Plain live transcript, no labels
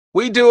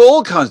We do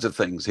all kinds of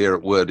things here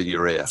at Word in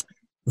Your Ear.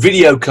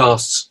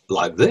 Videocasts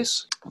like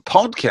this.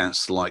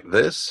 Podcasts like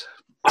this.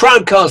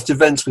 Crowdcast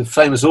events with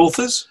famous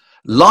authors.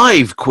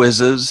 Live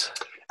quizzes.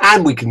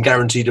 And we can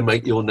guarantee to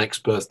make your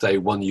next birthday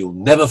one you'll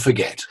never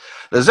forget.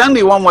 There's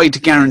only one way to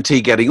guarantee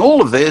getting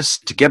all of this,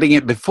 to getting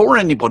it before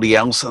anybody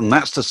else, and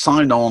that's to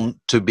sign on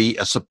to be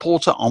a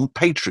supporter on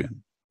Patreon.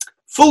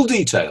 Full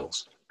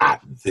details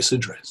at this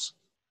address.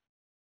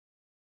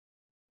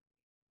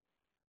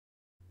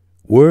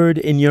 Word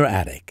in Your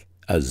Attic,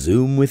 a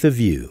Zoom with a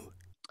view.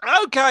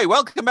 Okay,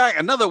 welcome back.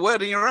 Another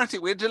Word in Your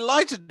Attic. We're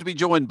delighted to be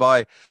joined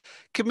by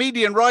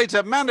comedian,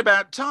 writer, man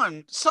about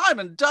time,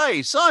 Simon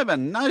Day.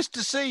 Simon, nice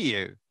to see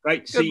you.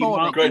 Great to see you,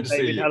 Mark. Great to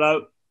see you.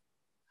 Hello.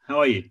 How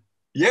are you?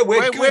 Yeah,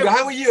 we're good.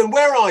 How are you? And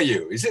where are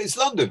you? It's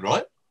London,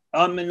 right?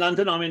 I'm in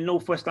London. I'm in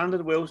northwest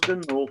London,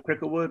 Willesden or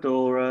Cricklewood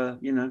or,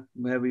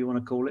 wherever you want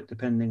to call it,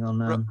 depending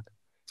on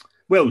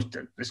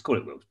Willesden. Let's call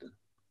it Willesden.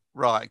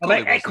 Right.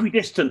 I'm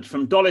equidistant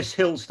from Dollis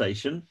Hill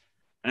Station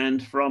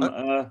and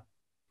from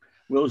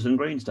Willesden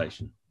Green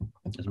Station,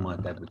 as my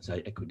dad would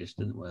say,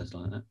 equidistant, words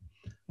like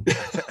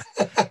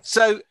that.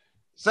 So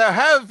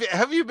how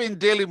have you been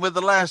dealing with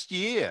the last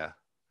year?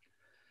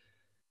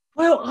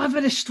 Well, I've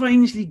had a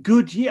strangely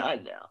good year.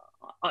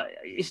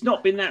 It's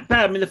not been that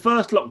bad. I mean, the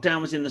first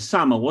lockdown was in the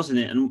summer, wasn't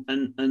it?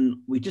 And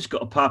we just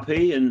got a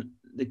puppy, and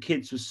the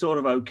kids were sort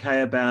of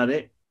okay about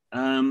it.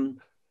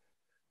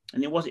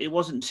 And it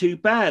wasn't too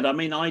bad. I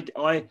mean, I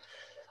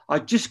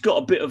just got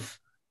a bit of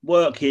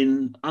work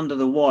in under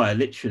the wire.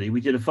 Literally,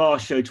 we did a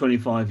fast show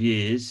 25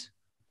 years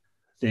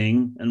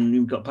thing, and we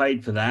got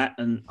paid for that.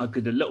 And I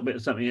did a little bit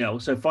of something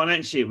else. So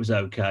financially, it was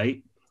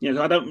okay. You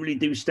know, I don't really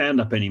do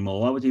stand up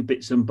anymore. I would do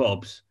bits and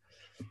bobs.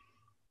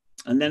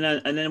 And then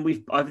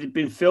I've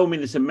been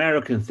filming this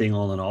American thing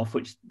on and off,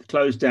 which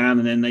closed down,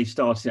 and then they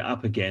started it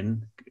up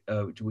again,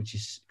 which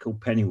is called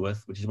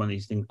Pennyworth, which is one of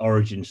these things,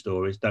 origin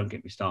stories. Don't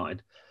get me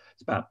started.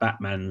 It's about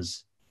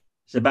Batman's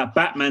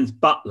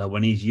butler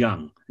when he's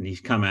young and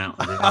he's come out.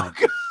 Well,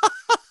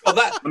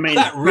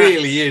 that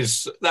really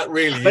is. They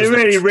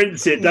really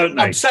rinse it, don't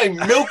they? I'm saying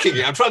milking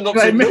it. I'm trying not to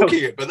say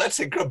milking it, but that's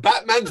incredible.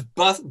 Batman's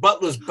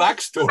butler's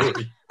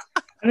backstory.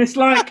 And it's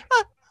like,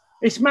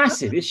 it's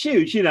massive. It's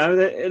huge, you know.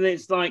 And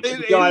it's like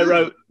the guy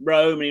wrote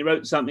Rome, and he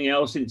wrote something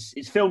else.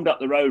 It's filmed up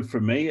the road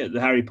from me at the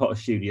Harry Potter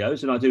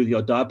Studios, and I do the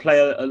odd day. I play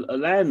a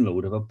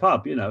landlord of a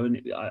pub, you know, and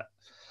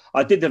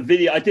I did the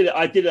video.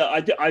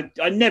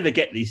 I never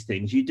get these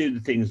things. You do the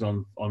things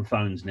on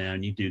phones now,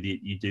 and you do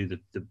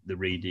the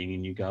reading,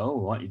 and you go,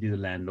 oh, right, you do the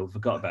landlord.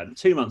 Forgot about it.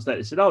 2 months later,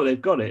 they said, oh,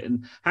 they've got it.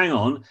 And hang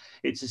on,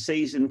 it's a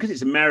season because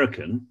it's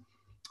American.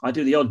 I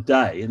do the odd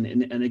day,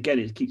 and again,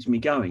 it keeps me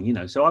going. You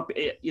know, so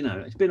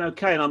it's been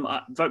okay.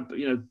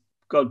 And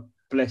God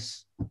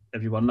bless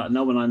everyone.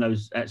 No one I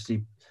know's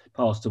actually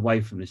passed away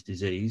from this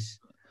disease.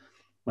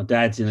 My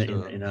dad's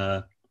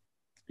in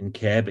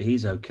care, but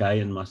he's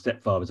okay, and my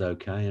stepfather's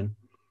okay, and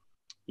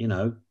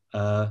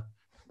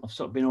I've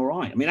sort of been all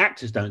right. I mean,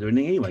 actors don't do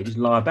anything anyway; just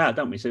lie about,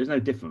 don't we? So it's no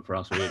different for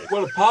us, really.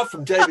 Well, apart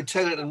from David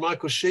Tennant and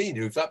Michael Sheen,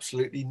 who've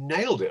absolutely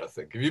nailed it, I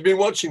think. Have you been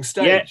watching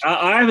Stage? Yeah,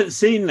 I haven't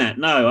seen that.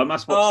 No, I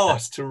must watch. Oh,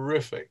 it's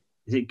terrific.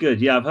 Is it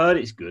good? Yeah, I've heard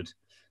it's good.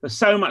 There's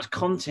so much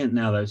content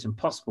now, though; it's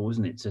impossible,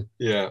 isn't it, to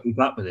keep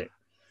up with it?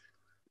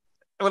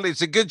 Well,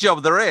 it's a good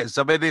job there is.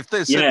 I mean, if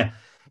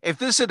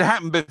this had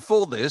happened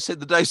before this, in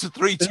the days of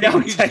 3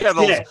 TV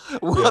channels,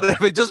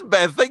 whatever, it doesn't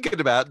bear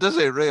thinking about, does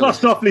it, really? Not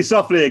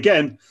softly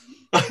again.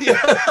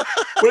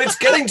 Well, it's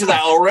getting to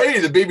that already.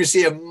 The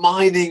BBC are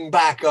mining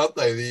back, aren't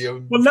they?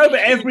 Well, no,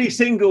 but every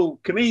single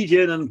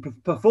comedian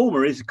and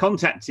performer is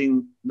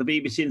contacting the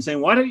BBC and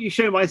saying, why don't you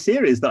show my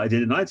series that I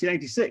did in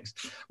 1986?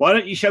 Why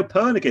don't you show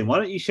Pern again? Why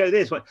don't you show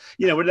this? Well,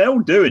 they're all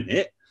doing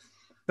it.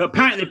 But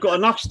apparently they've got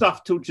enough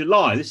stuff till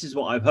July. This is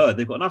what I've heard.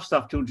 They've got enough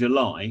stuff till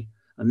July.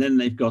 And then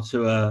they've got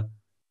to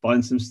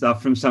find some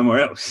stuff from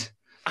somewhere else.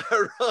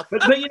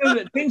 but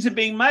things are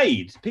being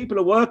made. People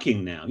are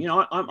working now. You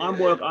know,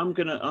 I'm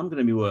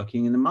gonna be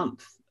working in a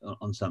month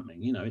on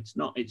something. You know, it's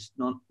not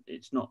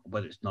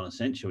whether it's not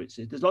essential.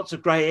 There's lots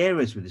of grey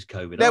areas with this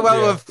COVID. Yeah,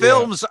 well,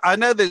 films. I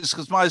know this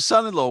because my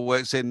son-in-law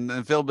works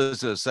in film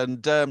business,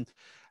 and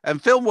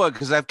film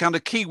workers have kind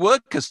of key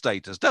worker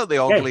status, don't they?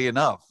 Oddly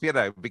enough,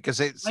 because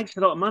it makes a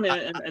lot of money,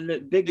 and the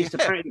biggest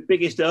apparently the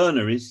biggest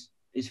earner is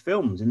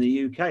films in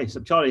the UK. So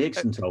Charlie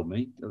Higson told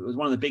me it was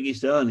one of the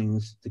biggest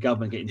earnings the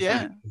government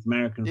getting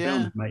American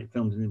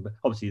films, but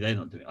obviously they're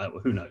not doing it.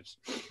 Who knows?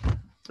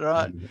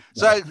 Right.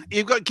 So have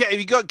you got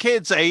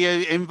kids? Are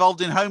you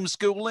involved in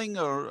homeschooling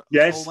or?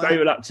 Yes, very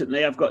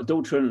reluctantly. I've got a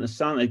daughter and a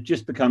son. They've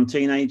just become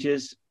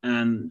teenagers,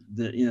 and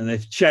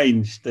they've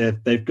changed.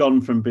 They've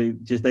gone from being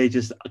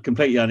just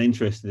completely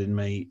uninterested in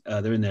me.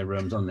 They're in their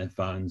rooms on their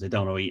phones. They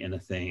don't want to eat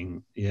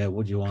anything. Yeah,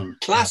 what do you want?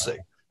 Classic.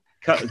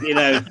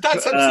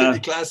 That's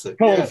absolutely classic.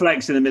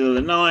 Cornflakes in the middle of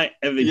the night.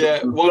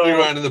 Wandering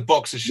around in the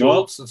boxer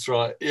shorts. That's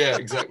right. Yeah,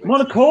 exactly. I'm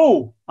on a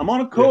call.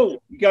 Yeah.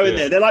 You go in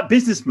there. They're like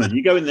businessmen.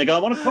 You go in there.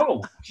 I'm on a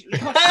call. You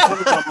can't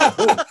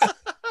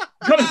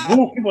just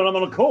walk in when I'm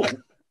on a call.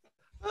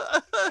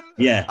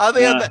 Yeah. Are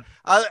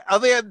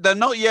they? They're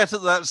not yet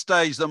at that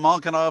stage that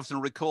Mark and I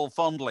often recall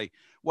fondly,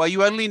 where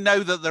you only know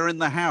that they're in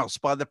the house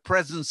by the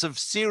presence of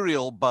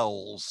cereal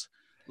bowls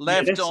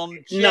left on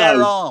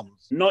chair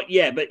arms. Not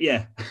yet, but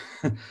yeah.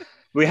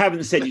 We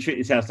haven't said you treat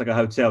this house like a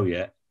hotel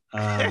yet.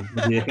 I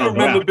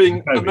remember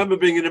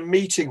being in a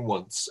meeting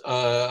once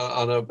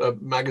on a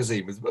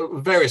magazine with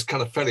various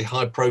kind of fairly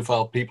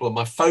high-profile people, and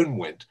my phone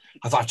went.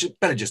 I thought, I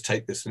better just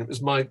take this. And it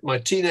was my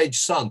teenage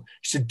son.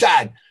 He said,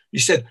 "Dad," he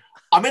said,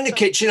 "I'm in the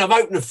kitchen, I've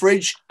opened the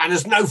fridge, and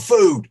there's no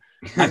food."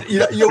 And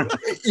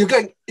you're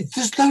going,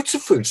 "There's loads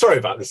of food." Sorry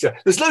about this. Yeah.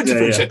 There's loads of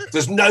food. Yeah.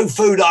 There's no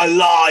food I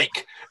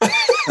like.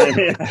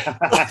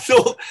 I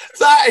thought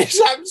that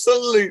is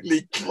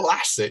absolutely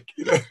classic.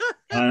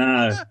 I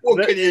know.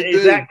 What can you do?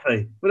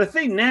 Exactly. But the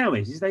thing now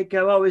is they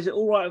go, "Oh, is it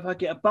all right if I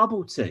get a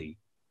bubble tea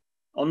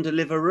on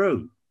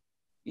Deliveroo?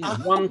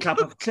 One cup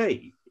of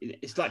tea.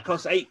 It's like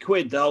costs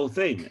 £8 the whole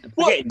thing.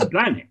 Forgetting the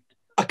planet.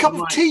 A cup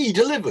of tea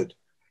delivered?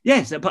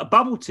 Yes, a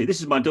bubble tea.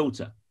 This is my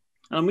daughter,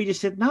 and we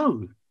just said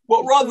no.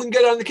 What, rather than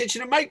go down in the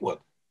kitchen and make one?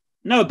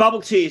 No,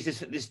 bubble tea is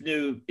this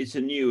new. It's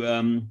a new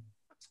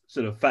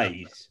sort of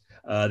phase.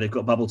 They've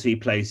got bubble tea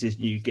places.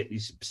 You get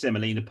these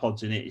semolina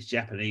pods in it. It's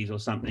Japanese or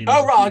something.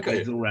 Oh, right, okay.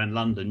 It's all around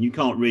London. You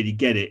can't really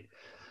get it.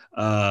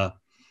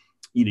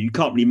 You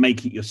can't really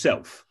make it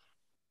yourself.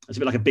 It's a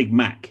bit like a Big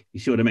Mac. You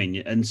see what I mean?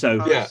 And so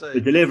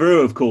the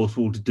Deliveroo, of course,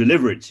 will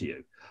deliver it to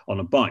you on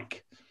a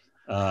bike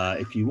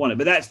if you want it.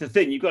 But that's the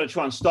thing. You've got to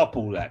try and stop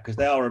all that because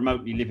they are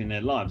remotely living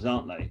their lives,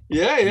 aren't they?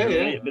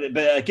 Yeah.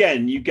 But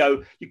again, you've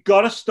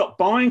got to stop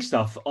buying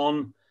stuff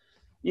on,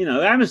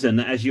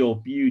 Amazon as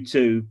you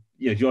two.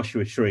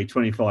 Joshua Tree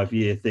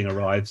 25-year thing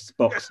arrives,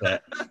 box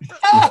set,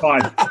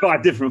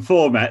 five different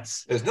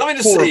formats. There's nothing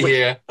to see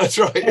here. That's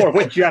right. Four of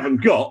which you haven't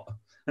got.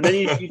 And then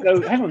you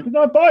go, hang on, did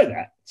I buy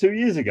that 2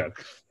 years ago?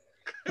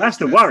 That's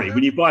the worry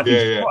when you buy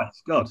things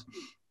twice. God.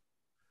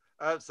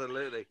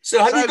 Absolutely.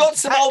 So have you got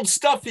some old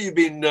stuff you've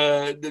been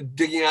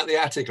digging out the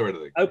attic or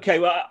anything? Okay,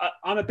 well,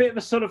 I'm a bit of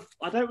a sort of,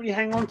 I don't really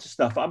hang on to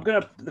stuff. I've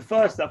got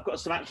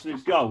some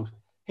absolute gold.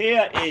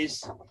 Here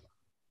is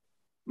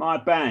my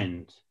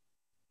band.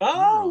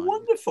 Oh,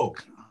 wonderful!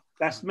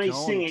 That's me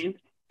singing.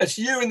 That's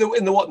you in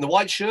the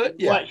white shirt.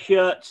 Yeah. White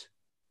shirt.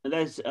 And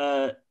there's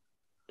a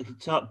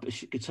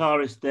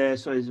guitarist there,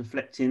 so he's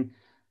reflecting,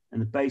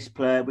 and the bass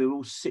player. We were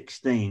all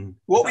 16.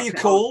 What were you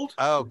called?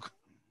 Oh,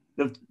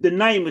 the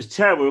name was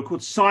terrible. We were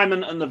called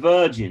Simon and the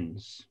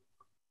Virgins.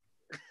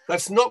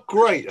 That's not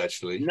great,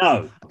 actually.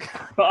 No,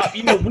 but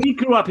we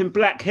grew up in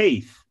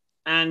Blackheath,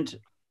 and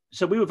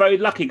so we were very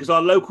lucky because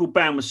our local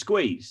band was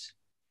Squeeze.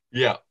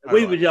 Yeah,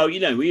 we would go.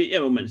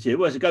 Everyone went to see it.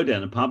 Well, to go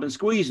down the pub and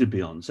Squeeze would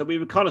be on. So we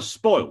were kind of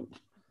spoiled.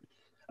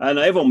 And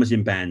everyone was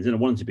in bands, and I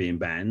wanted to be in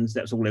bands.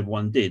 That's all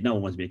everyone did. No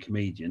one wanted to be a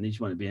comedian. They just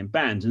wanted to be in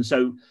bands. And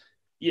so,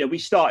 we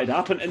started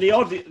up. And the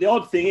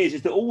odd thing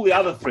is that all the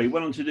other three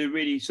went on to do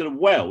really sort of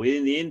well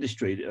in the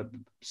industry.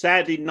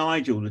 Sadly,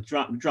 Nigel, the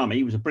drummer,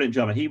 he was a brilliant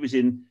drummer. He was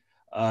in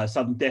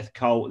Sudden Death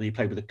Cult, and he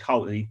played with the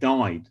Cult, and he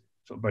died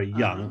sort of very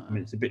young. I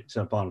mean, it's a bit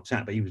Final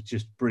Tap, but he was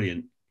just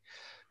brilliant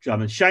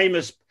drummer.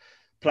 Seamus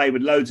played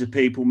with loads of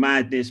people,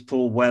 Madness,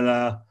 Paul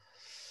Weller.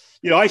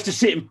 I used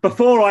to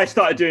before I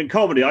started doing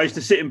comedy, I used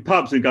to sit in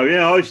pubs and go,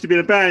 I used to be in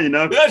a band,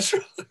 That's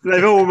right.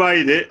 They've all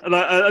made it. And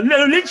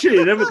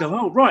literally, they would go,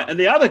 oh, right. And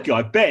the other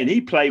guy, Ben,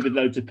 he played with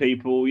loads of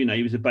people.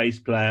 He was a bass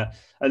player.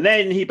 And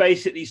then he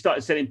basically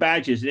started selling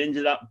badges and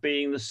ended up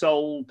being the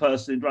sole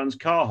person who runs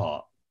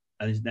Carhartt.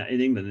 And he's now in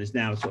England and is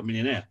now a sort of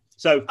millionaire.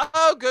 So,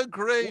 good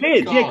grief.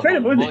 It is,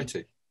 incredible, isn't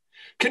it?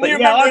 Can you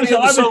remember any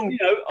of the song?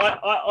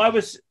 I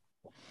was...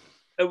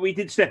 We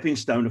did Stepping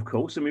Stone, of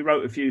course, and we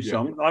wrote a few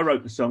songs. I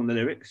wrote the song, the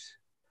lyrics.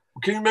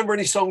 Can you remember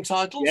any song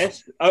titles?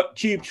 Yes.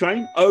 Tube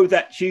Train. Oh,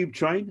 that tube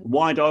train.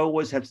 Why'd I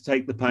always have to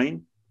take the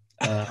pain?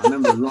 I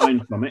remember the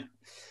line from it.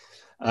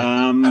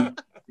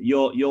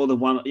 You're the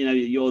one,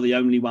 you're the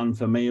only one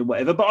for me or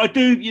whatever. But I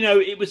do,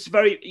 it was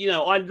very,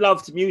 I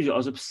loved music. I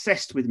was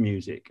obsessed with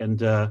music.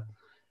 And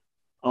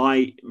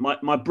my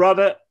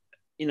brother,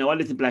 I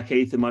lived in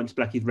Blackheath and went to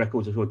Blackheath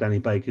Records. I saw Danny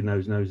Baker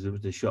knows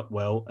the shop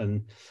well.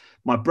 And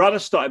my brother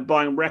started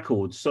buying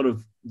records sort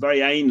of very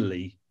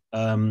anally,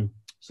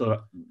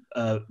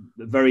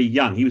 very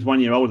young. He was 1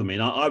 year older than me.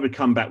 And I would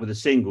come back with a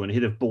single and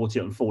he'd have bought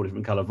it on 4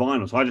 different colour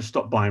vinyls. So I just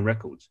stopped buying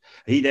records.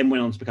 He then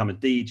went on to become a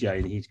DJ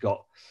and he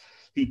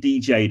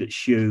DJ'd at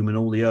Shoom and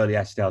all the early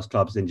acid house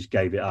clubs, then just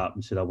gave it up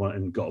and said, I want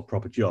and got a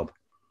proper job.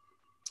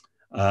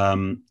 I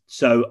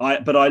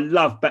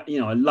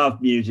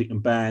love music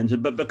and bands,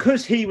 but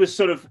because he was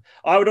sort of,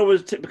 I would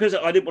always, because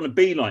I didn't want to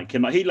be like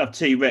him. Like he loved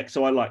T-Rex,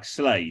 so I like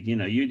Slade.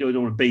 You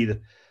don't want to be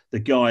the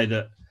guy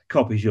that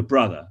copies your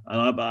brother.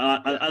 And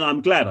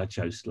I'm glad I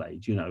chose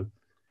Slade.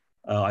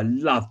 I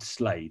loved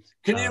Slade.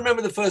 Can you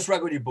remember the first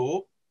record you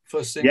bought?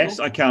 First single?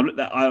 Yes, I can.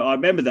 I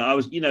remember that. I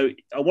was,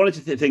 I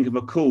wanted to think of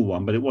a cool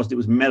one, but it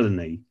was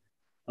Melanie,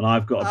 and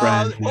I've got a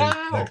brand.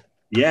 Wow.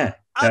 Yeah.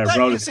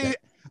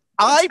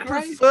 I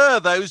prefer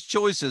those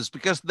choices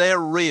because they're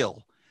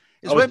real.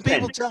 It's when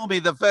people tell me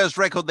the first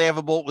record they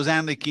ever bought was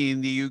Anarchy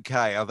in the UK.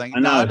 I think,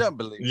 no, I don't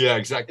believe it. Yeah,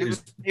 exactly.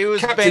 It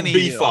was Captain Benny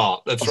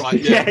Beefheart. That's right.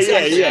 Yeah,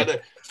 exactly.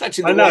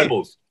 Snatching the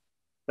labels.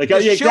 They go,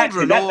 yeah,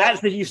 exactly.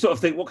 That's the you sort of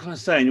think, what can I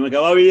say? And you want to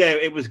go, oh yeah,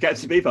 it was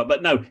Captain Beefheart.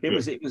 But no, it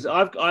was.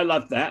 I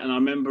loved that, and I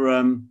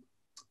remember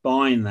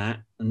buying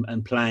that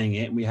and playing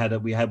it. We had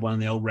one of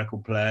the old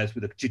record players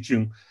with a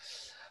chichung,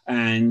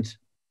 and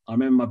I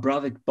remember my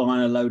brother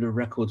buying a load of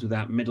records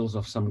without middles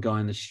off some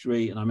guy in the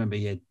street, and I remember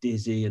he had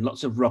Dizzy and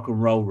lots of rock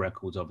and roll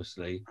records,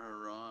 obviously.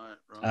 Right.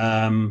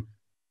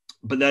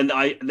 But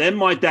then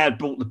my dad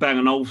bought the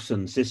Bang &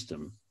 Olufsen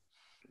system,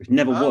 which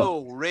never worked.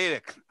 Oh, really?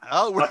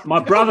 Oh, my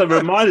brother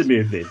reminded me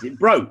of this. It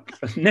broke.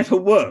 It never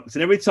worked.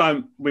 And every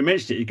time we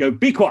mentioned it, he'd go,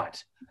 "Be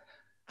quiet."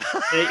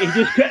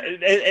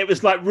 It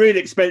was like really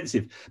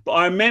expensive. But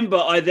I remember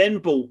I then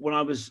bought when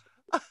I was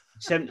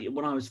 15,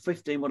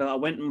 whatever. I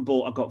went and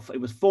bought. It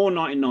was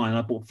 $4.99.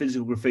 I bought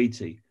Physical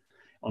Graffiti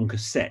on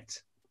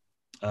cassette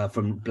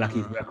from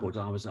Blackheath Records.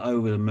 I was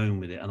over the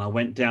moon with it, and we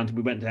went down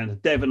to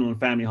Devon on a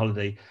family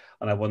holiday,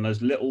 and I had one of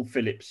those little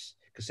Philips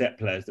cassette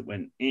players that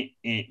went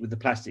with the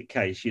plastic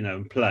case,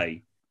 and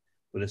play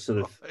with a sort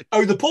of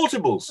the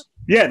portables.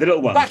 Yeah, the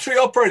little one. Battery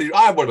operated.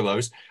 I had one of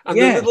those, and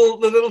the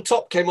little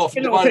top came off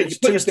and divided into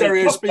two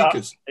stereo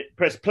speakers.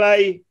 Press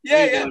play.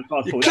 Yeah.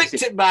 You clicked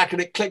it back,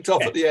 and it clicked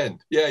off at the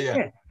end.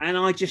 Yeah. And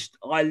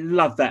I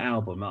loved that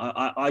album.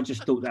 I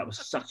just thought that was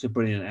such a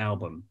brilliant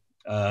album.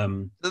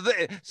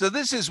 So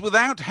this is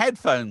without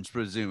headphones,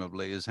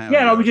 presumably, is how.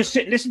 Yeah, I would just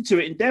sit and listen to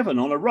it in Devon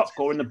on a rock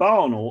or in the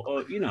barn,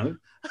 or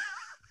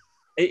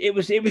It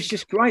was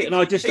just great, and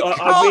I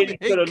really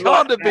it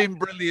can't have been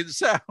brilliant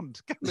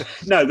sound.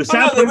 No, the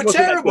sound they were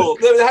terrible.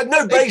 They had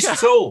no bass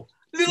at all.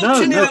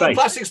 Little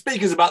plastic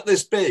speakers about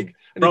this big,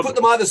 and you put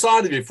them either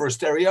side of you for a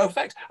stereo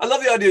effect. I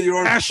love the idea you're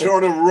on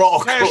a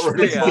rock or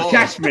a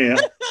Cashmere.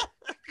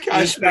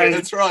 Cashmere,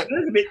 that's right.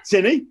 It's a bit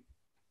tinny.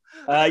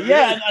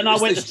 And I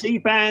went to see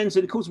bands,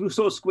 and of course we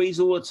sort of squeeze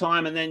all the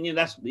time, and then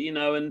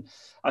and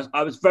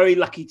I was very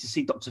lucky to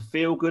see Dr.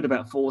 Feelgood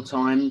about 4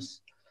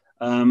 times.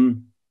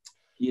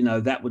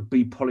 That would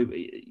be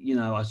probably,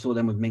 I saw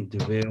them with Mink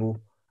DeVille.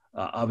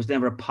 I was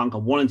never a punk. I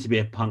wanted to be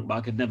a punk, but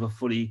I could never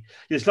fully.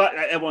 It's like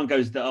everyone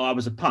goes, "Oh, I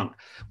was a punk."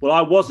 Well,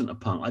 I wasn't a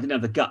punk. I didn't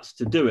have the guts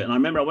to do it. And I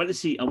remember I went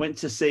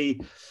to see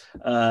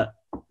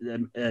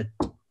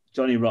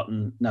Johnny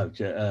Rotten. No,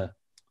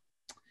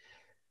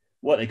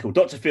 what they call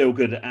Dr.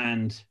 Feelgood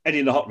and Eddie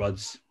and the Hot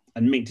Rods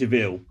and Mink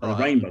DeVille and the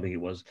Rainbow, I think it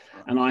was.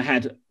 And I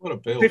had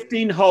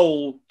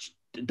 15-hole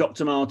Doc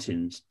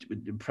Martens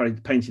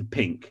painted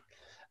pink.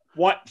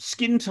 White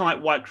skin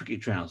tight white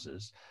cricket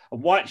trousers, a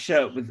white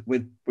shirt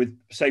with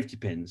safety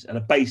pins, and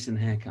a basin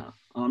haircut.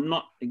 I'm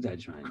not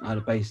exaggerating. I had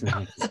a basin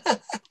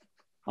haircut.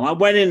 And I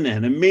went in there,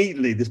 and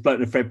immediately this bloke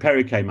named Fred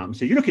Perry came up and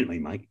said, "You're looking at me,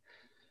 mate." It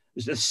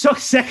was the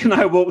second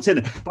I walked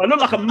in, but I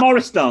looked like a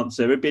Morris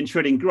dancer who'd been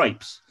shredding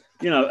grapes,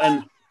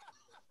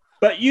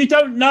 But you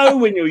don't know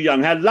when you're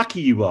young how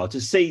lucky you are to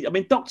see. I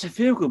mean, Dr.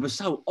 Feelgood was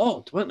so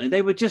odd, weren't they?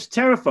 They were just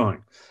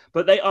terrifying.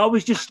 But I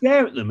was just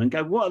stare at them and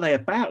go, "What are they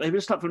about?" They were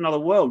just like from another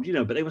world,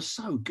 But they were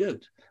so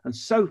good and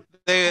so.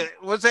 Who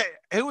was it?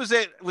 Was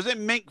it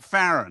Mick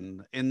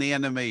Farron in The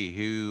Enemy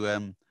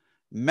who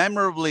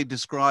memorably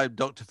described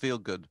Dr.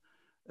 Feelgood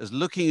as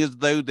looking as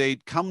though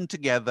they'd come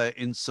together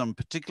in some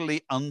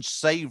particularly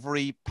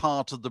unsavoury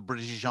part of the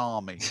British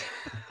Army,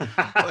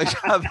 which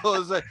I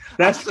thought was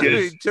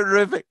absolutely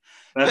terrific.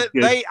 I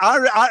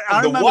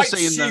remember the white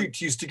seeing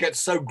suit used to get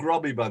so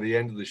grubby by the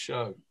end of the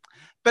show.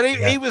 But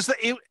it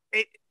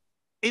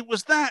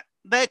was that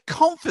their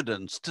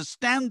confidence to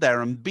stand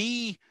there and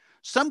be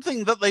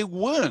something that they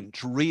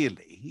weren't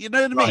really. You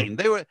know what I mean?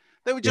 They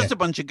were just a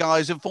bunch of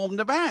guys who formed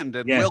a band,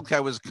 and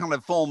Wilco was kind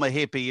of former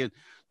hippie and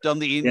done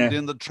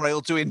the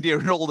trail to India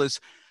and all this,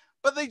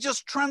 but they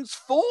just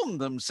transformed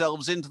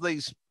themselves into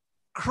these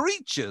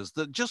creatures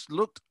that just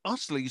looked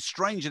utterly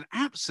strange and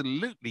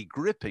absolutely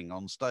gripping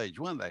on stage,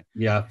 weren't they?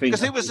 Yeah, I think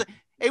because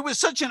it was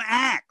such an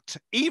act,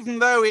 even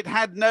though it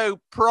had no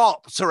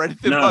props or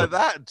anything like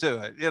that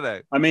to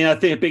it, I mean, I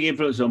think a big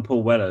influence on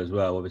Paul Weller as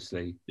well,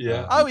 obviously.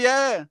 Yeah.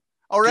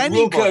 Or did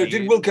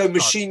Wilco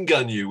machine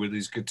gun you with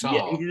his guitar?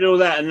 Yeah, he did all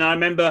that, and I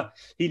remember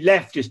he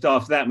left just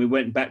after that, and we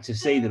went back to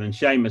see them. And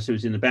Seamus, who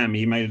was in the band,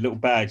 he made a little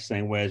badge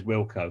saying, "Where's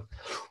Wilco?"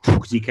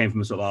 Because he came from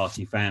a sort of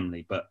arty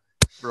family, but.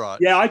 Right.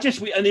 Yeah,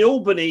 and the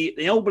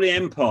Albany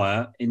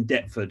Empire in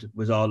Deptford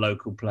was our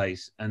local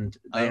place, and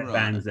they had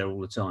bands there all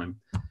the time.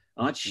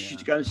 I just used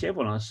to go and see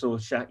everyone. I saw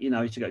Shaq,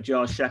 used to go to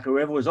Jar Shaq,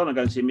 whoever was on. I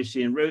go and see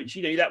Missy and Roots.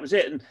 That was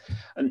it.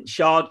 And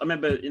Shard. I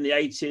remember in the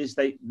 80s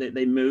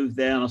they moved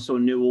there, and I saw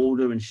New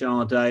Order and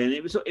Sade, and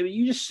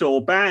you just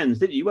saw bands,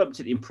 didn't you? You weren't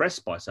particularly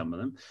impressed by some of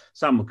them.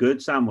 Some were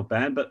good, some were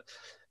bad, but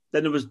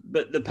then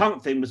but the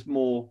punk thing was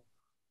more.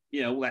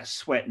 All that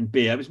sweat and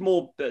beer. It was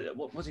more.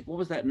 What was it? What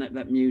was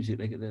that music?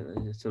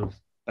 The sort of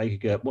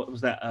Baker. What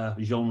was that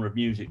genre of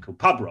music called?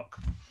 Pub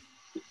rock.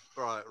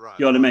 Right.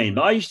 You know what I mean?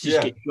 But I used to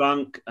just get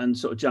drunk and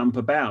sort of jump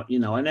about.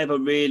 I never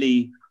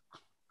really.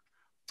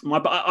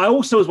 I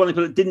also was one of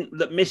the people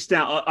that missed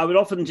out. I would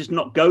often just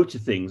not go to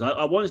things.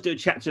 I wanted to do a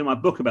chapter in my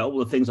book about all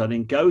the things I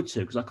didn't go to,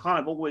 because I kind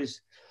of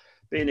always,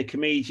 being a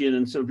comedian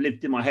and sort of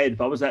lived in my head,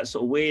 but I was that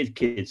sort of weird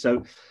kid. So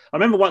I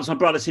remember once my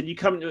brother said, "You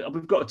come,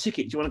 we've got a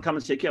ticket. Do you want to come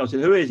and see a kid?" I said,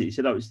 "Who is it?" He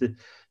said, "Oh, it's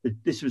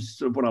this was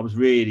sort of when I was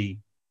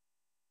really,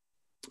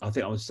 I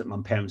think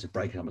my parents had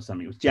broken up or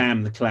something. It was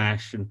Jam, The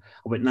Clash." And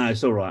I went, "No,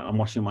 it's all right. I'm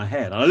washing my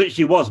hair." And I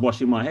literally was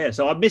washing my hair.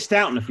 So I missed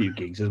out on a few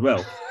gigs as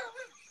well.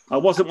 I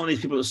wasn't one of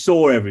these people that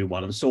saw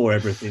everyone and saw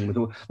everything.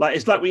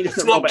 It's like when you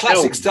listen to Robert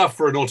classic Elms. Stuff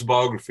for an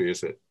autobiography,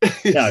 is it?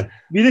 No,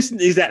 you listen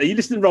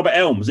to Robert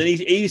Elms, and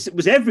he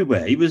was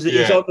everywhere. He was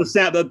on the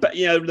sound,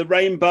 the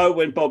Rainbow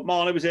when Bob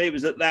Marley was here. He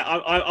was at that.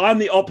 I'm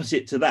the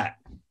opposite to that.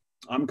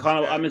 I'm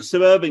a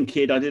suburban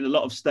kid. I did a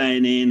lot of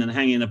staying in and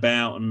hanging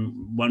about and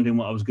wondering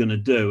what I was going to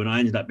do, and I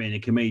ended up being a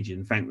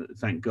comedian.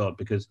 Thank God,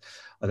 because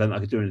I don't think I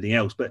could do anything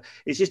else. But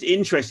it's just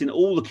interesting,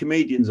 all the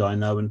comedians I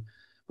know, and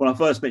when I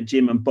first met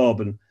Jim and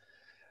Bob and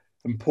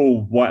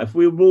Paul White,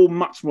 we were all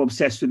much more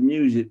obsessed with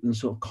music than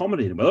sort of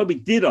comedy. Well, we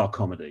did our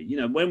comedy,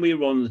 when we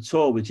were on the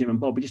tour with Jim and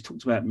Bob, we just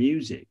talked about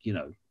music,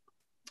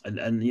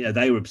 and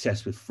they were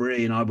obsessed with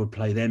Free, and I would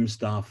play them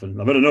stuff.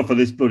 And I've had enough of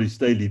this bloody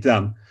Steely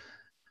Dan.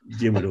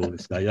 Jim would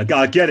always say,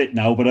 "I get it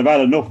now, but I've had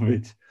enough of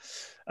it."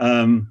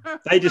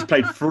 They just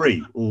played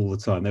Free all the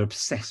time. They were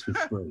obsessed with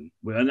Free,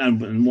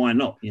 and why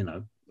not?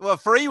 Well,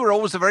 Free were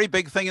always a very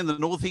big thing in the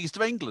northeast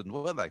of England,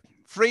 weren't they?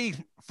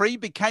 Free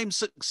became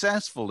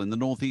successful in the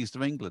northeast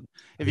of England.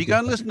 If you go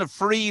and listen to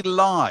Free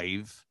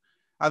live,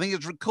 I think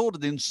it's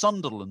recorded in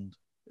Sunderland,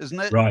 isn't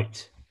it?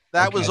 Right.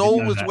 That was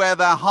always where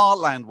their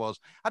heartland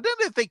was. I don't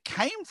know if they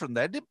came from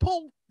there. Did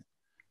Paul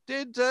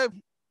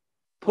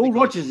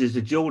Rogers is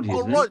a Geordie,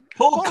 isn't he?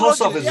 Paul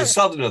Kossoff is a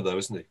Southerner, though,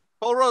 isn't he?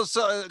 Paul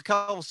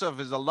Kossoff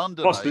is a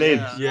Londoner. Ross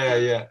lives.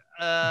 Yeah.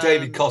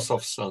 David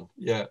Kossoff's son.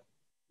 Yeah.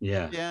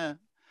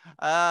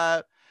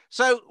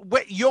 So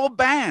your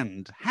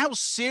band, how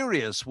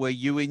serious were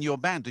you in your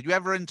band? Did you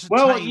ever entertain?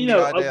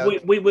 Well,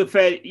 we were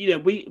very,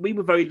 we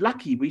were very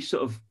lucky. We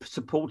sort of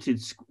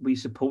supported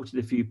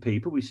a few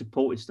people. We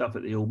supported stuff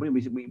at the Albany.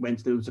 We went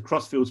to, there was a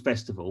Crossfields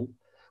Festival,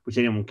 which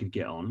anyone could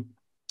get on,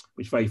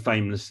 which very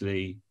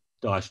famously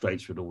Dire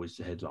Straits would always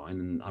headline.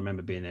 And I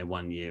remember being there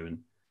one year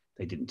and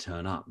they didn't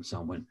turn up. And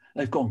someone went,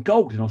 "They've gone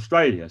gold in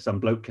Australia." Some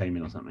bloke came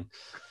in or something.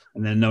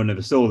 And then no one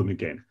ever saw them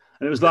again.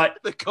 And it was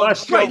like, Dire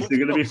Straits are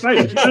going to be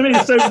famous. You know what I mean?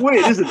 It's so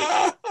weird, isn't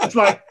it? It's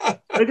like,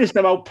 they're just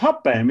an old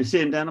pub band. We see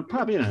them down a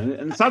pub,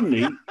 and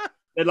suddenly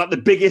they're like the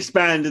biggest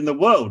band in the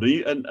world.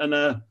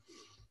 And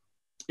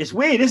it's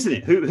weird, isn't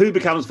it? Who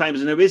becomes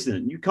famous and who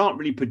isn't? You can't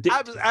really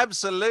predict.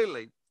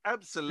 Absolutely.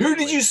 Who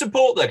did you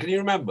support there? Can you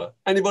remember?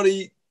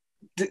 Anybody?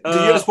 Did you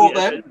ever support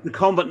them? The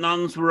Convent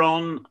Nuns were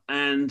on,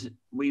 and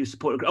we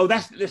supported.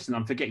 Listen,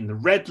 I'm forgetting the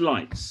Red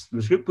Lights. There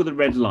was a group called the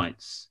Red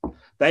Lights.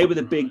 They were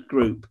the big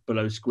group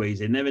below Squeeze.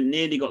 They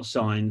nearly got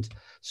signed.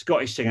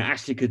 Scottish singer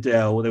Ashley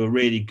Cadell. They were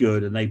really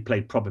good, and they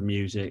played proper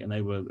music, and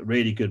they were a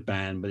really good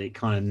band. But it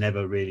kind of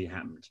never really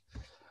happened.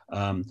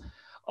 I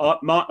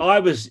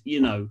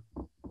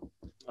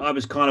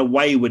was kind of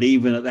wayward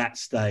even at that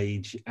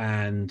stage,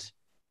 and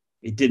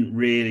it didn't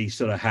really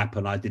sort of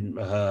happen. I didn't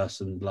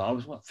rehearse, and I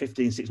was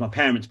 15, 16. My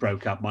parents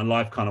broke up. My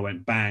life kind of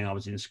went bang. I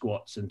was in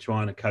squats and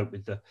trying to cope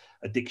with the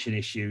addiction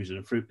issues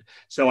and fruit.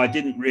 So I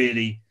didn't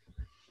really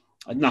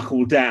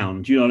knuckle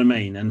down. Do you know what I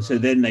mean? And so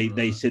then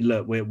they said,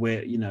 "Look,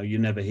 we're you're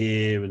never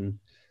here." And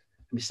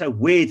it's so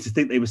weird to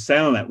think they were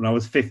saying that when I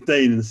was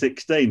 15 and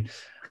 16.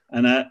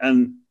 And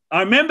I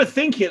remember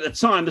thinking at the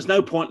time, there's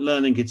no point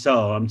learning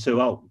guitar. I'm too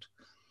old.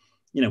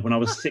 When I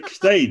was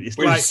 16, it's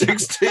like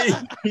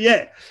 16.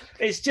 Yeah,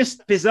 it's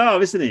just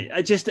bizarre, isn't it?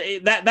 I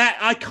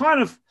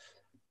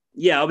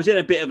was in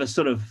a bit of a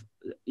sort of,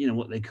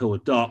 what they call a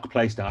dark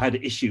place now. I had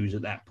issues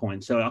at that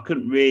point, so I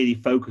couldn't really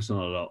focus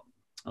on a lot.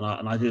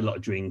 And I did a lot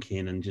of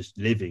drinking and just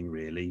living,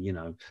 really,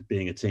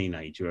 being a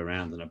teenager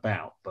around and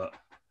about. But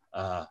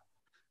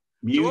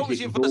music. So what was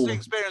your first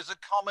experience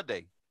of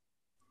comedy?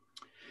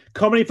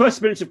 First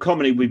experience of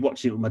comedy, we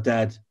watched it with my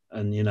dad.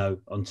 And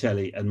on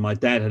telly, and my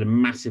dad had a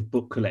massive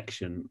book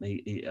collection.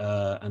 He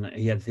had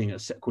a thing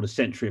called A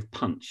Century of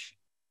Punch,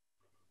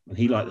 and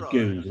he liked the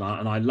Goons, and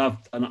I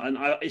loved. And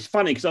it's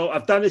funny because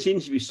I've done this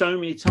interview so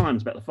many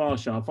times about the Far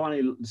Show. I'm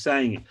finally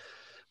saying it.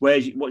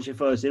 What's your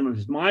first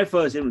influences? My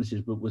first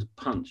influences was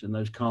Punch and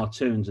those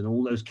cartoons and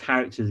all those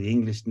characters, the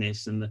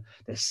Englishness, and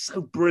they're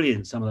so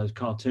brilliant. Some of those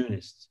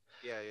cartoonists,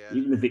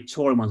 even the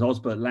Victorian ones,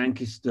 Osbert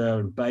Lancaster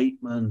and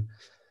Bateman.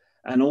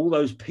 And all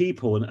those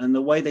people, and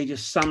the way they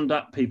just summed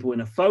up people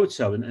in a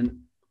photo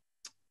and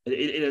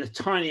in a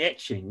tiny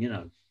etching,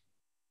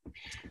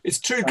 It's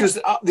true, because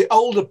the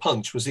older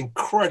Punch was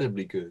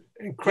incredibly good,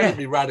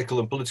 incredibly radical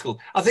and political.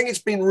 I think it's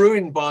been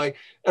ruined by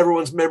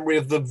everyone's memory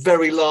of the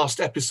very last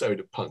episode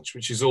of Punch,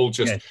 which is all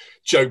just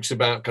jokes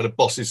about kind of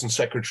bosses and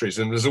secretaries.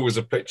 And there's always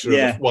a picture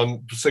of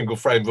one single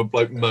frame of a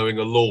bloke mowing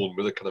a lawn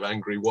with a kind of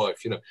angry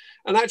wife,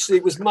 And actually,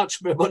 it was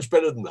much, much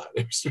better than that.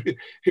 It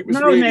was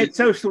really... they had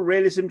social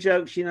realism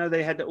jokes.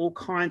 They had all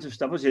kinds of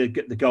stuff. Obviously,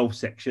 the golf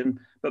section,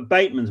 But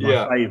Bateman's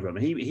my favourite. I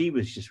mean, he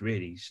was just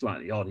really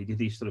slightly odd. He did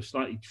these sort of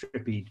slightly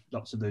trippy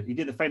he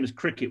did the famous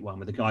cricket one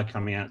with the guy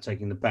coming out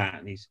taking the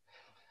bat, and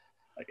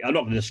I'm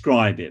not going to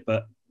describe it,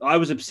 but I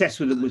was obsessed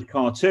with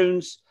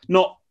cartoons,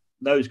 not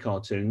those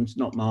cartoons,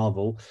 not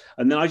Marvel.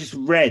 And then I just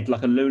read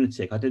like a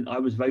lunatic. I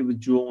was very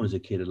withdrawn as a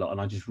kid a lot,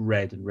 and I just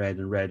read,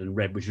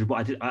 which is what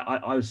I did.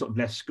 I was sort of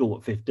left school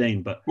at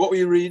 15. But what were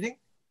you reading?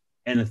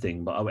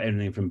 Anything, but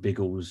anything from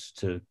Biggles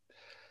to.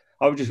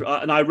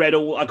 I read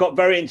I got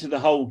very into the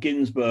whole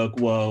Ginsberg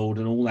world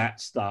and all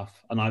that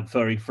stuff. And I'm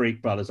very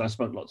Freak Brothers. I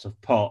smoked lots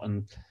of pot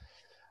and,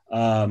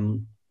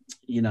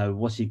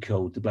 what's he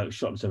called? The bloke who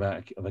shot himself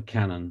out of a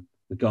cannon,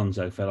 the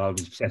Gonzo fellow. I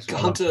was obsessed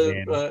with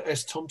Hunter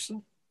S.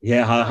 Thompson.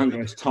 Yeah,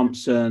 Hunter S.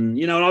 Thompson.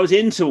 And I was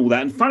into all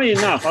that. And funny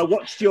enough, I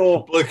watched your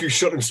the bloke who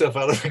shot himself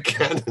out of a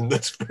cannon.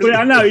 That's well,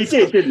 I know he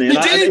did, didn't he? He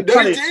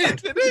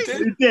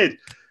did.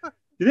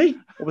 Did he?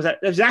 Or was that?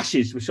 It was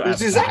Ashes. I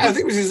think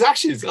it was his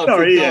Ashes.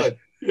 Sorry, yeah.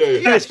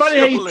 Yeah, it's funny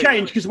how he's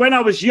changed, because when I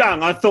was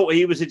young, I thought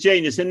he was a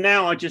genius, and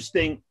now I just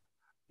think,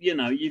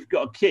 you've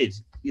got a kid,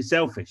 you're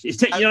selfish. You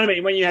know what I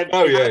mean? When you have,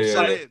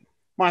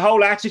 my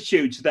whole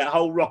attitude to that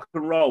whole rock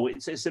and roll,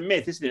 it's a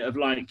myth, isn't it? Of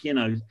like,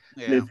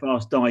 live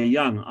fast, die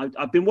young.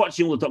 I've been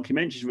watching all the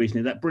documentaries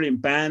recently. That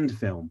brilliant band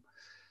film,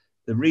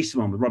 the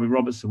recent one with Robbie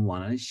Robertson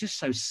one, and it's just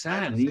so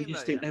sad. And you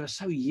just think they were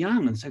so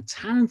young and so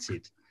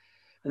talented,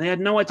 and they had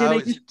no idea. They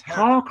did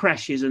car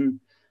crashes and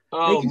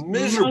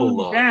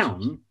miserable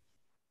down.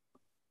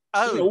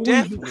 All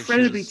these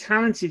incredibly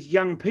talented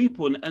young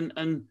people,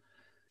 and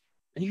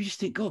you just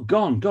think, God,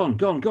 gone.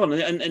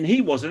 And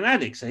he was an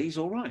addict, so he's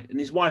all right. And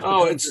his wife.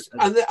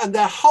 And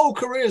their whole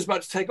career is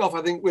about to take off.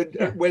 I think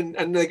when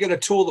they're going to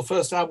tour the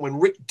first album when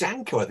Rick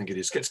Danko, I think it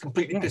is, gets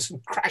completely pissed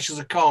and crashes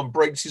a car and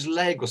breaks his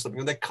leg or something,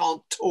 and they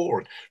can't tour.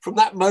 And from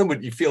that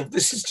moment, you feel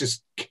this is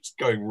just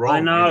going wrong. I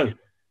know.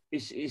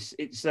 It's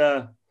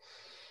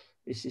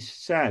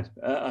sad.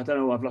 I don't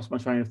know. I've lost my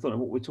train of thought of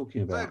what we're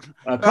talking about.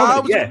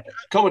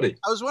 Comedy.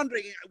 I was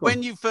wondering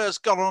when you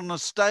first got on a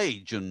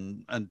stage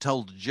and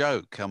told a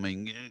joke. I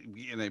mean,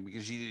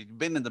 because you'd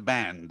been in the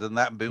band and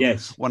that been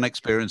one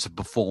experience of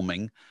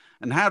performing.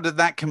 And how did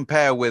that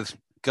compare with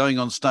going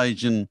on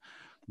stage and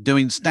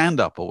doing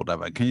stand-up or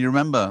whatever? Can you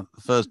remember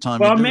the first time?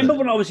 Well, I remember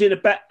when I was in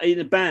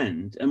a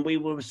band and we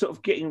were sort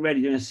of getting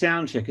ready doing a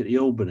sound check at the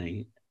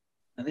Albany,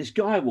 and this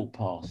guy walked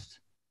past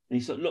and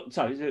he sort of looked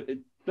up. He's a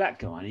black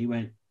guy, and he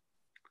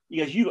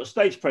goes, "You got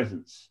stage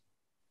presence."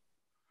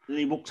 And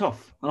he walked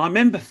off. And I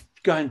remember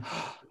going,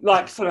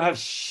 like, sort of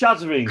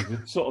shuddering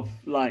with sort of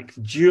like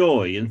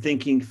joy and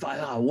thinking,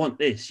 I want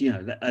this,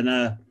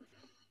 And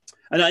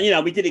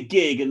we did a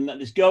gig, and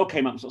this girl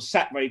came up and sort of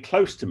sat very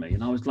close to me,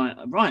 and I was like,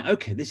 right,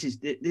 okay, this is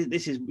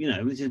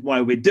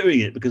why we're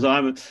doing it, because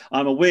I'm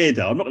a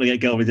weirdo. I'm not going to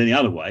get girl with any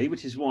other way,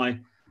 which is why.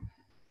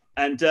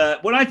 And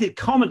when I did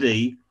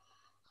comedy,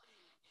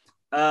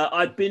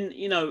 I'd been,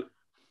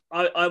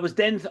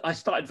 I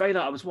started very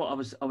late. I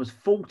was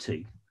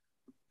 40,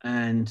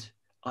 and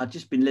I'd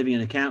just been living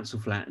in a council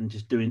flat and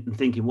just doing and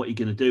thinking what you're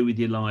going to do with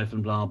your life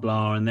and blah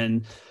blah. And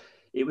then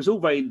it was all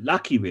very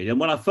lucky, really. And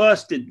when I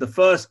first did the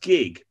first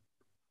gig,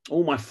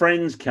 all my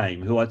friends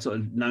came who I'd sort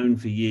of known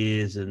for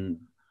years,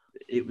 and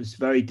it was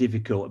very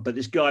difficult. But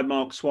this guy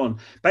Mark Swan,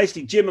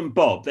 basically Jim and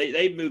Bob,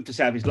 they moved to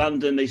South East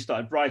London. They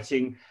started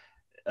writing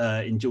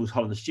in Jules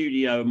Holland's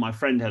studio, and my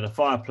friend had a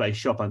fireplace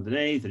shop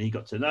underneath, and he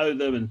got to know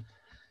them, and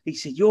he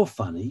said, "You're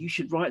funny. You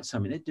should write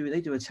something.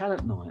 They do a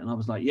talent night." And I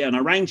was like, "Yeah." And I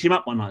rang him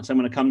up one night, so I'm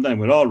going to come down.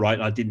 Well, all right.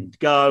 I didn't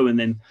go, and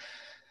then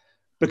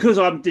because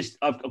I've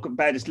got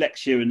bad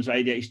dyslexia and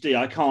ADHD,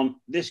 I can't.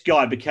 This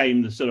guy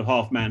became the sort of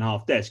half man,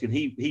 half desk, and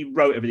he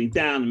wrote everything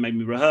down and made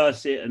me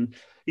rehearse it. And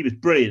he was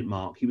brilliant,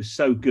 Mark. He was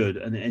so good,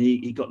 and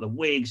he got the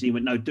wigs. And he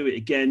went, "No, do it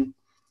again."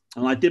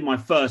 And I did my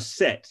first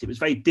set. It was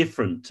very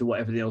different to what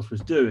everything else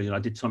was doing. And I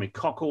did Tommy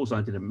Cockles,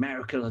 I did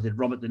America, I did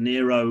Robert De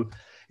Niro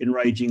in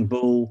Raging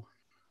Bull.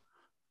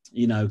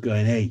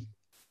 Going, "Hey,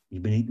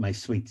 you've been eating my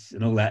sweets,"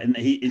 and all that. And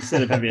he,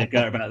 instead of having a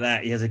go about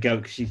that, he has a go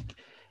because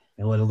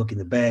look in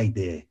the bag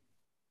there.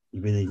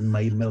 You've been eating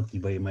my Milky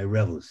Way and my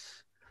Revels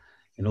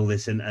and all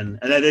this. And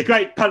the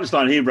great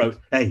punchline he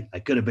wrote, "Hey, I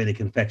could have been a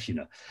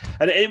confectioner."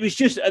 And it was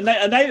just,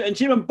 and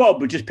Jim and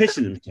Bob were just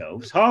pissing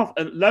themselves.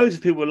 And loads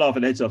of people were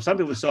laughing their heads off. Some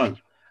people were silent.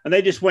 And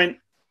they just went,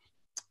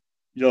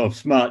 "You're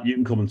smart, you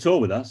can come and tour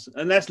with us."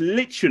 And that's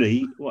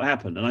literally what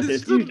happened. And I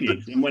did a few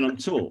gigs and went on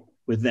tour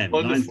with them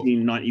in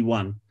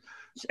 1991.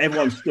 So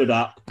everyone stood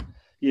up,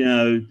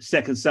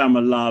 Second Summer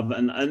Love,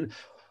 and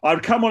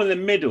I'd come on in the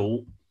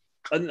middle,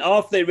 and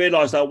after they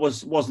realised I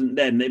wasn't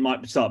them, they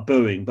might start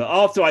booing. But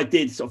after I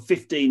did sort of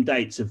 15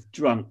 dates of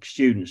drunk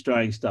students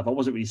trying stuff, I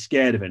wasn't really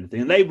scared of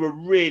anything, and they were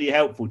really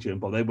helpful to them.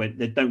 But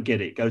they don't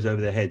get it; it goes over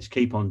their heads.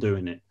 Keep on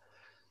doing it.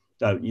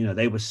 Don't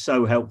they were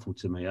so helpful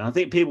to me. And I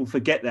think people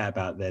forget that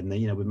about them.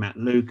 With Matt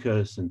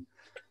Lucas, and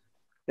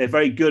they're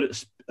very good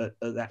at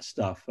that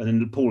stuff. And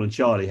then Paul and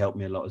Charlie helped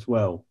me a lot as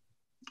well.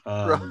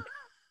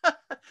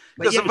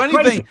 There's a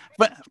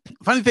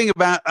funny thing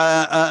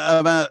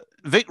about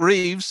Vic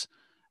Reeves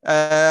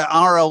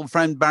Our old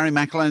friend Barry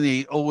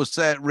McAloon always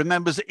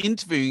remembers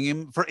interviewing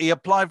him he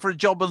applied for a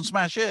job on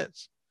Smash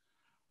Hits.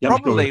 Yeah,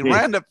 probably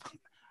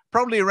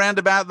around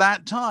about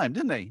that time,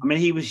 didn't he? I mean,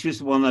 he was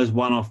just one of those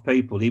one-off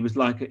people. He's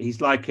like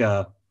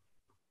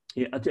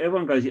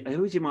everyone goes,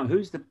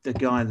 who's the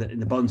guy that in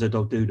the Bonzo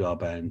Dog Doodah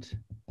band?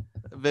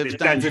 Viv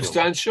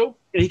Stanshall.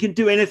 He can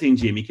do anything,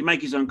 Jim. He can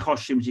make his own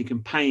costumes. He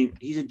can paint.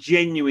 He's a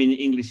genuine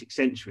English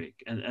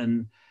eccentric,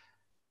 and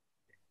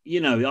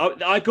you know,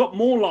 I got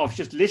more laughs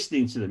just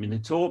listening to them in the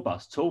tour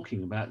bus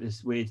talking about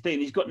this weird thing.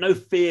 He's got no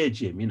fear,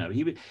 Jim. You know,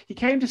 he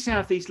came to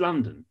South East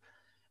London,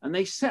 and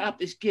they set up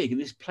this gig in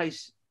this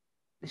place,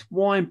 this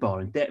wine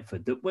bar in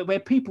Deptford, where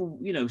people,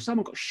 you know,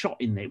 someone got shot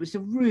in there. It was a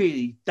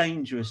really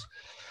dangerous.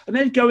 And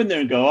they'd go in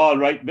there and go, "Oh,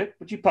 right, Mick,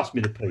 would you pass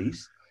me the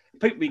please?"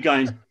 People be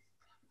going,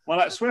 "Well,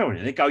 that's swearing."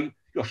 And they go,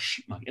 "You're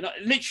shit, mate." You know,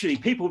 literally,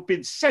 people have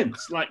been sent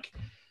like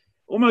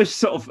almost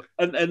sort of,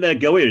 and they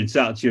go, "Here, it's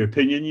out to your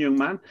opinion, young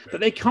man."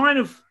 But it kind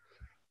of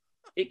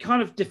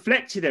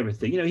deflected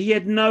everything. You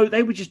know,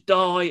 they would just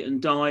die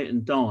and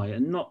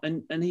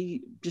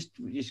he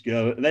just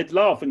go, and they'd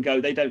laugh and go,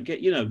 they don't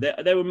get, you know,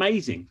 they're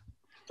amazing.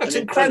 That's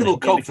incredible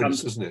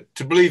confidence, isn't it?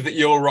 To believe that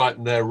you're right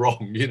and they're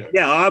wrong, you know.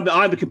 Yeah,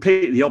 I'm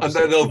completely the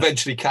opposite. And then they'll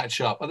eventually catch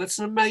up. And that's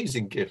an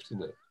amazing gift,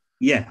 isn't it?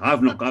 Yeah,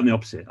 I'm the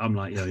opposite. I'm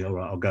like, yeah, you're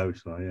right, I'll go.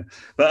 So yeah,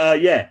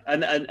 but yeah,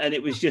 and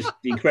it was just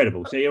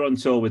incredible. So you're on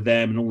tour with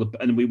them,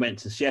 and we went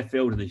to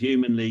Sheffield, and the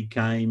Human League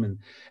came, and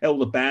all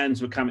the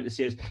bands were coming to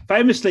see us.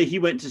 Famously, he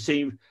went to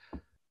see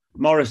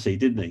Morrissey,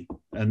 didn't he?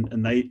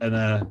 And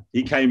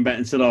he came back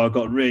and said, "Oh, I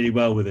got really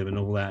well with him," and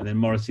all that. And then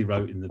Morrissey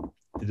wrote in the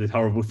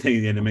horrible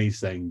thing the enemy's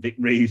saying, Vic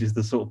Reeves is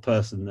the sort of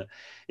person that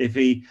if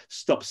he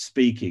stops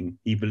speaking,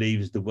 he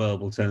believes the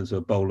world will turn to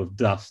a bowl of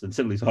dust, and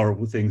said all these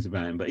horrible things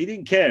about him. But he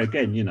didn't care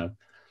again, you know.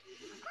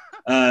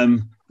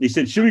 He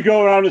said, "Should we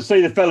go around and see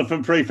the fella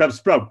from Prefab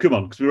Sprub? Come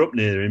on," because we were up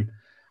near him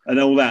and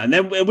all that. And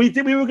then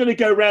we were going to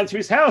go round to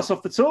his house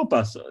off the tour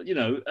bus, you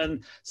know,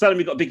 and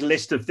suddenly we got a big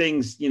list of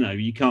things, you know,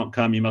 you can't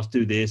come, you must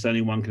do this,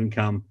 only one can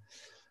come.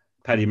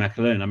 Paddy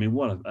McAloon.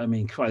 I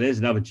mean, there's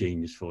another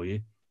genius for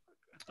you.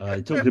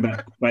 Talking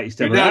about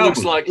greatest ever. He now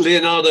looks like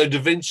Leonardo da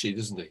Vinci,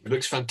 doesn't he? He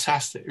looks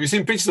fantastic. Have you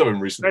seen pictures of him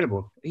recently?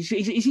 Incredible. Is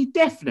he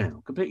deaf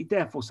now? Completely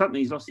deaf or something?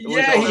 He's lost.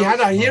 Yeah, he had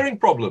a hearing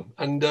problem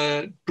and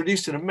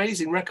produced an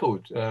amazing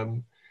record.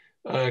 Talking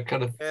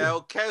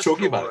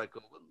about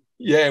record.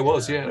 Yeah, it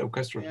was. Yeah,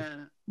 orchestral.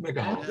 Yeah.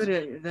 Mega hot.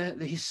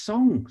 His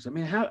songs. I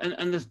mean, how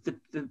and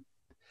the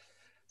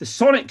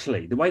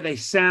sonically, the way they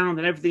sound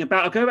and everything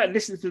about. I go back and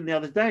listen to them the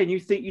other day, and you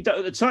think you don't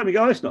at the time. You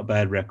go, "Oh, it's not a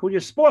bad record." You're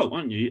spoiled,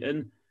 aren't you?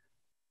 And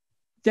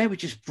they were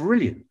just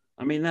brilliant.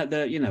 I mean,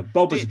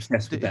 Bob was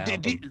obsessed with that.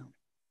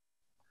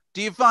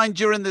 Do you find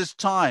during this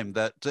time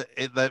that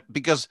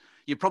because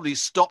you probably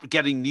stopped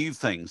getting new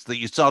things, that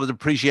you started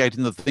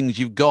appreciating the things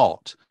you've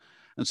got,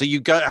 and so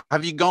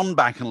have you gone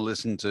back and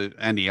listened to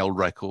any old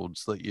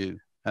records that you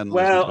hadn't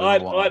listened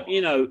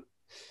to?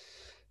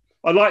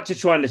 I like to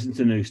try and listen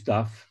to new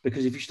stuff,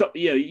 because if you stop,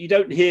 you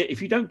don't hear,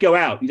 if you don't go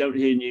out, you don't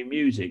hear new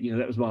music. You know,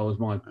 that was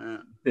my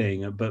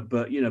thing.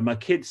 But you know, my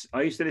kids,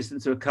 I used to listen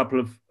to a couple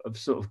of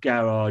sort of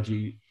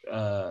garagey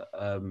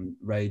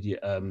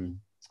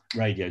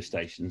radio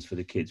stations for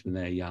the kids when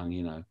they're young,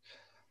 you know.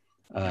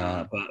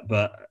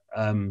 But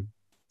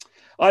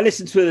I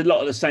listen to a lot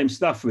of the same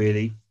stuff,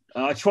 really.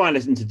 I try and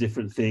listen to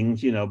different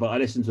things, you know, but I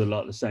listen to a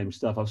lot of the same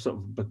stuff. I'm sort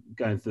of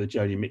going through the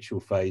Joni Mitchell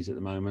phase at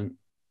the moment.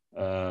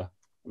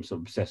 I'm sort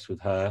of obsessed with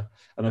her.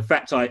 And in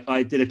fact,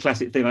 I did a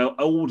classic thing. I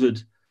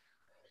ordered,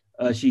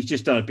 she's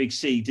just done a big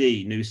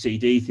new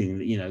CD thing,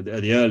 you know,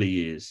 the early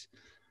years.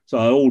 So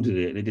I ordered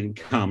it and it didn't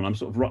come. And I'm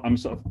sort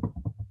of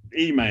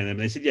emailing them. And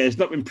they said, "Yeah, it's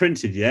not been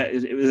printed yet."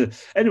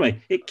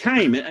 Anyway, it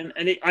came, and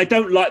I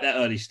don't like that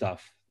early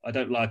stuff. I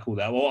don't like all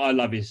that. What I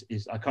love is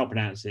I can't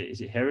pronounce it.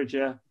 Is it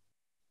Hejira?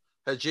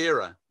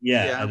 Hejira.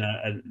 Yeah.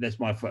 And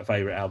that's my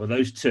favorite album.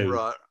 Those two.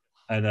 Right.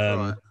 And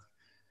right.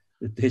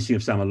 The Hissing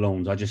of Summer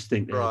Lawns. I just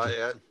think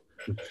they're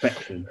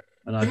perfection.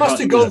 And you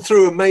must have gone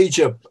through a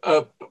major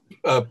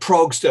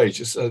prog stage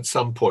at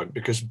some point,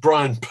 because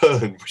Brian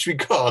Pern, which we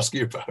can't ask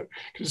you about,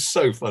 because it's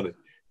so funny,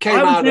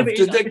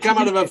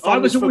 I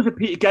was always a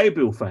Peter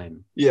Gabriel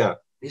fan. Yeah.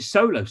 His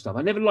solo stuff.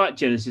 I never liked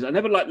Genesis. I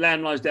never liked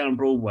Land Lies Down on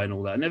Broadway and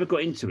all that. I never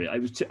got into it.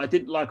 I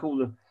didn't like all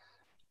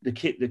the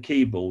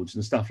keyboards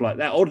and stuff like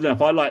that. Odd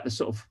enough, I like the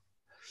sort of,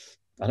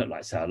 I don't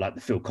like to say I like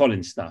the Phil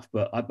Collins stuff,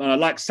 but I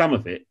like some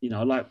of it. You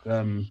know, I like,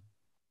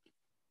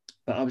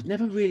 but I was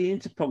never really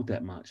into prog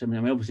that much. I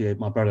mean, obviously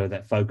my brother had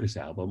that Focus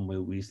album.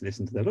 We used to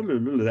listen to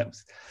that.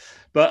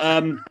 But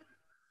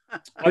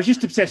I was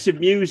just obsessed with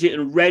music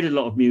and read a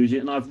lot of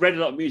music. And I've read a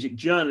lot of music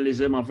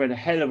journalism. I've read a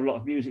hell of a lot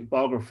of music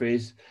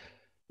biographies.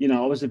 You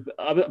know, But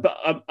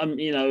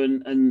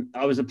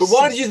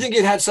why did you think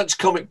it had such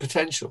comic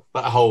potential,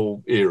 that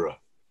whole era?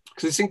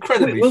 Because it's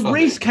incredibly funny. Well,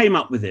 Reese came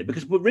up with it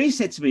because Reese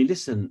said to me,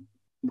 "Listen,"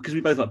 because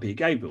we both like Peter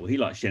Gabriel. He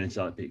likes Genesis,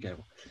 I like Peter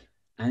Gabriel.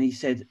 And he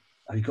said,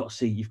 "Oh, you've got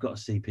to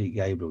see Peter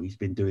Gabriel. He's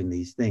been doing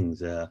these things,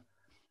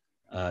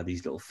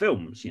 these little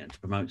films, you know, to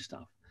promote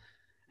stuff."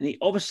 And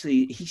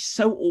he's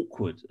so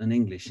awkward in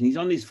English, and he's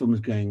on these films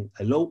going,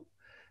 "Hello,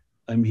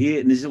 I'm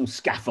here," and there's all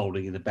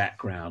scaffolding in the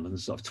background, and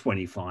sort of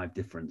 25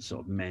 different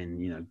sort of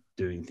men,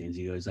 doing things.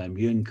 He goes, "I'm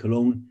here in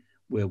Cologne,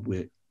 where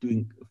we're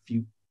doing a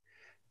few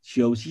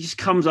shows." He just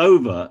comes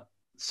over,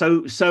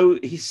 so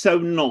he's so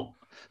not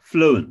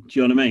fluent.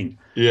 Do you know what I mean?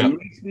 Yeah. And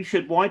we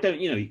should. Why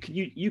don't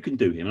you can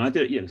do him? And I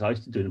do it. Because I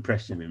used to do an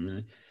impression of him.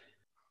 And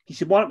he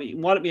said, "Why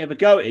don't we ever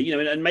go at it?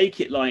 And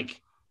make it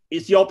like."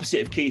 It's the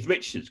opposite of Keith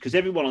Richards, because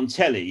everyone on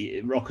telly,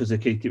 rockers are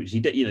Keith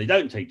Richards. They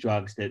don't take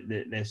drugs.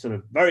 They're sort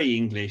of very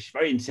English,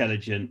 very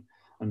intelligent,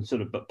 and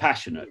sort of but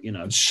passionate.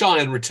 Shy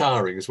and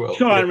retiring as well.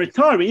 Shy and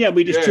retiring. Yeah,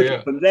 we just took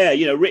it from there.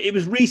 It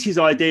was Reese's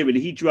idea, really.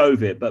 He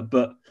drove it,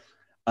 but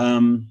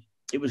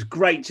it was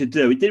great to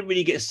do. It didn't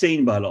really get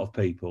seen by a lot of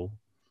people.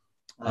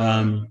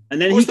 And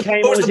then what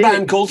was the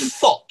band called?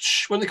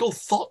 Thotch. When they called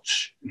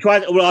Thotch?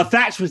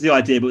 Thatch was the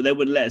idea, but they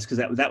wouldn't let us because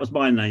that was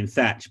my name,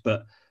 Thatch.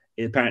 But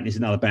apparently it's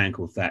another band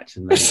called Thatch.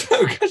 And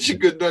such a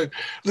good name.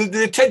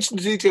 The attention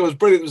to detail was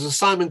brilliant. There was a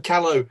Simon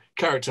Callow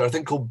character, I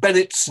think, called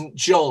Bennett St.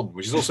 John,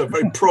 which is also a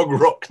very prog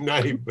rock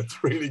name.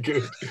 It's really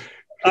good.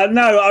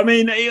 No, I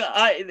mean,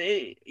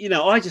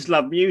 I just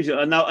love music.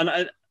 I know,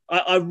 and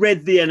I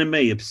read The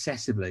Enemy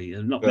obsessively,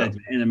 and not read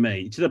The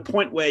Enemy, to the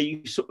point where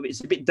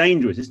it's a bit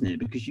dangerous, isn't it?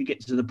 Because you get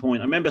to the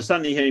point. I remember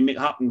suddenly hearing Mick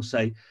Hucknall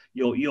say,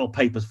 "Your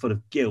paper's full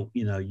of guilt.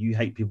 You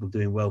hate people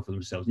doing well for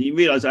themselves." And you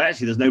realise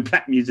actually there's no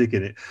black music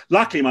in it.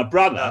 Luckily, my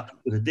brother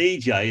was a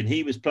DJ, and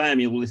he was playing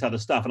me all this other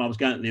stuff, and I was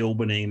going to the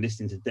Albany and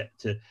listening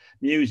to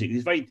music.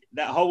 It's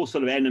that whole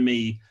sort of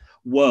Enemy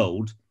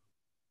world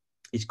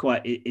is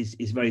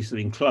very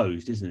sort of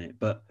enclosed, isn't it?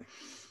 But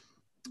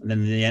and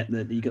then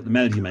you got the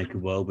Melody Maker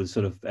world with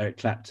sort of Eric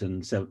Clapton,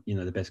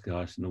 the best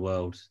guitarist in the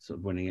world, sort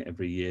of winning it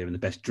every year, and the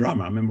best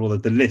drummer. I remember all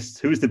the lists.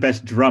 Who was the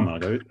best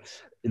drummer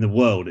in the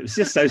world? It was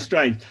just so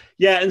strange.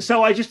 Yeah, and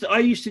so I used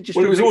to just.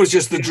 Well, it was always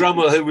just the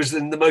drummer who was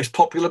in the most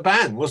popular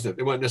band, wasn't it?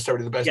 They weren't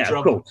necessarily the best drummer.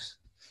 Of course.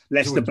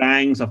 Lester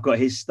Bangs. I've got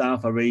his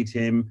stuff. I read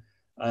him.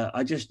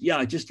 I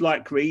just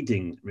like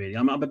reading. Really,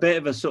 I'm a bit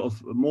of a sort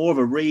of more of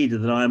a reader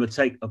than I am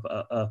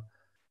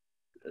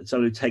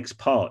someone who takes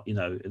part, that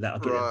I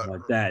get it from my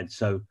dad.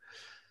 So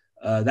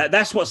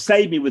that's what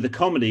saved me with the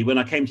comedy when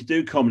I came to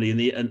do comedy,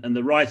 and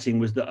the writing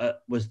was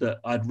that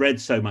I'd read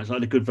so much, I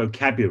had a good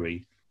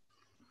vocabulary.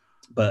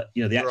 But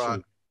the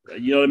actual,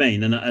 you know what I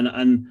mean?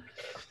 And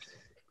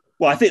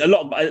well, I think a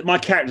lot of my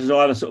characters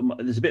are either sort of,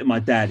 there's a bit of my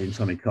dad in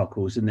Tommy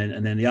Cockles, and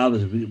then the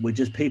others were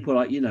just people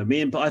like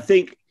me. But I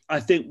think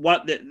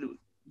what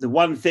the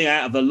one thing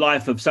out of the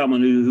life of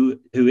someone who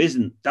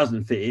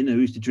doesn't fit in, who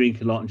used to drink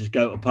a lot and just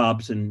go to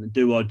pubs and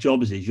do odd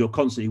jobs, is you're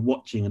constantly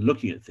watching and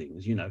looking at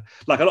things,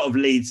 like a lot of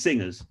lead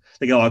singers,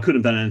 they go, "I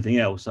couldn't have done anything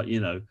else,"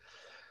 and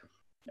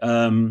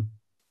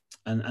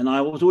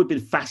I was always been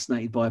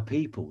fascinated by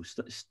people,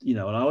 and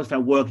I always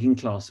found working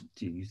class,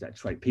 to use that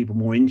trait, people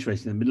more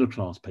interesting than middle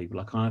class people.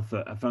 I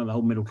found the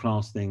whole middle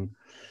class thing.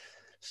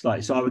 So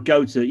I would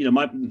go to,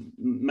 my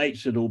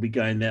mates would all be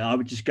going there. I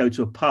would just go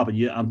to a pub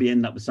and I'd be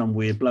ending up with some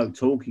weird bloke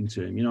talking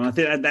to him. I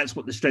think that's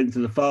what the strength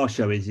of the Far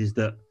Show is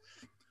that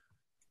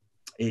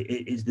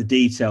it's the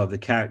detail of the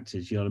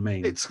characters. You know what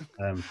I mean?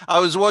 I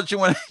was watching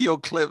one of your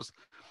clips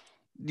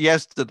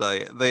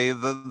yesterday.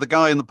 The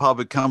guy in the pub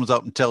who comes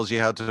up and tells you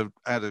how to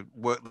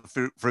work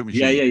the fruit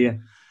machine. Yeah.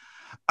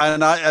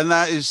 And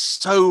that is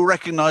so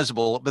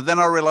recognizable. But then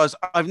I realized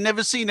I've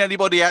never seen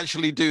anybody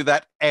actually do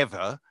that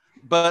ever.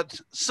 But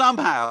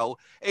somehow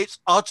it's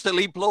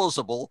utterly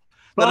plausible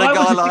that a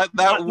guy like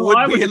that would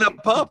be in a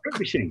pub. Fruit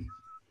machine.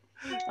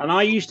 And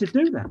I used to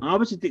do that.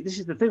 This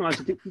is the thing. I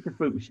was addicted to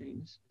fruit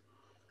machines.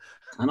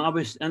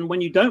 And when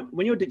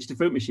you're addicted to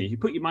fruit machines, you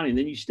put your money in,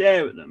 then you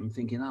stare at them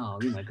thinking,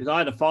 because I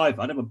had a fiver,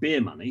 I'd have a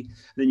beer money,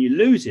 then you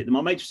lose it. And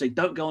my mates would say,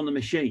 "Don't go on the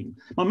machine."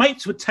 My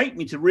mates would take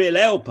me to real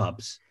ale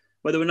pubs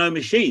where there were no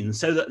machines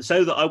so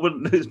that I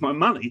wouldn't lose my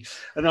money.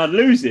 And I'd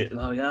lose it. And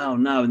I'd go, "Oh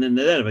no." And then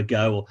they'd have a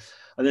go.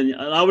 And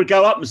I would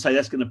go up and say,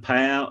 "That's going to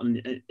pay out."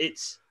 And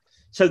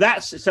so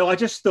I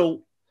just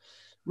thought,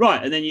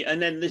 right. And then you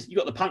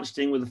got the punch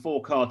thing with the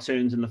 4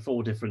 cartoons and the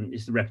 4 different,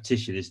 it's the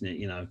repetition, isn't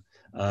it?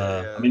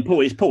 I mean,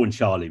 it's Paul and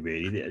Charlie,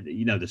 really.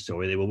 You know the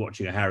story. They were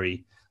watching a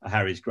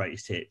Harry's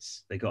Greatest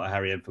Hits. They got a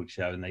Harry Enfield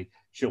show and they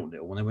shortened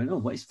it all. And they went, "Oh,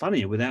 well, it's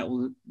funnier without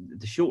all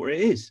the shorter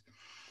it is.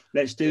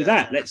 Let's do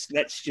that.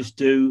 Let's just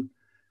do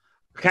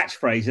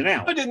catchphrasing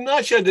out." I didn't know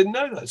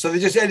that. So they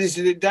just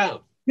edited it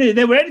down. Yeah,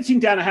 they were editing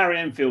down a Harry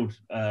Enfield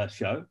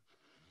show,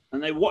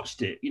 and they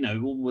watched it,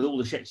 with all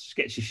the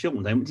sketches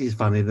shortened. They went, "This is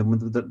funnier than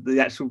the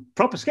actual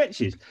proper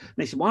sketches." And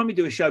they said, "Why don't we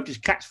do a show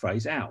just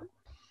catchphrase out?"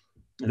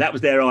 And that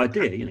was their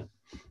idea,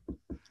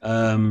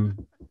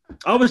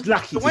 I was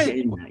lucky to get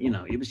in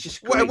that, it was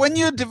just great. When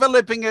you're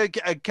developing a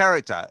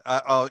character,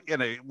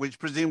 which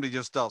presumably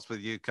just starts with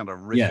you kind of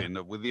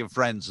riffing with your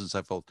friends and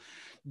so forth,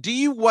 do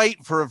you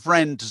wait for a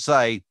friend to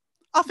say,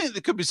 "I think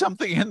there could be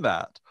something in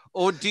that,"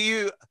 or do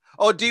you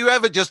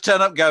ever just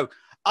turn up and go,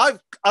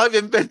 I've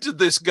invented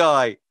this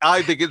guy.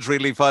 I think it's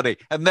really funny,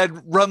 and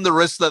then run the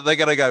risk that they're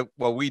going to go,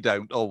 well, we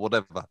don't, or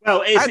whatever.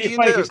 Well, it's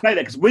funny to say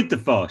that because with the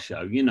Fast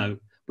Show,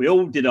 we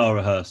all did our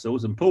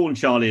rehearsals, and Paul and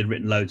Charlie had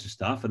written loads of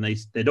stuff, and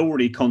they'd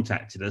already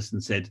contacted us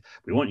and said,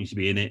 we want you to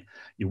be in it.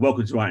 You're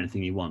welcome to write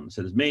anything you want.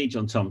 So there's me,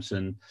 John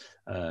Thompson,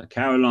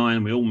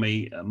 Caroline. We all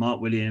meet,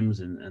 Mark Williams,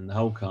 and the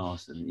whole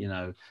cast,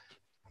 and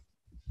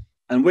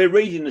and we're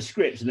reading the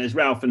scripts, and there's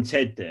Ralph and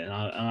Ted there, and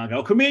I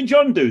go, can me and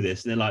John do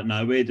this? And they're like,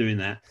 no, we're doing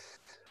that.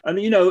 And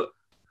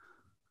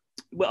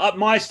well,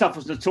 my stuff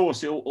was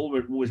notoriously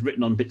always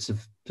written on bits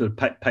of sort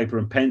of paper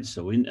and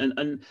pencil,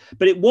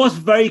 but it was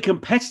very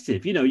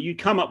competitive. You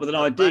come up with an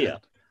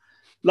idea,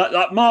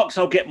 like Mark's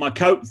 "I'll get my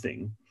coat"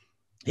 thing.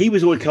 He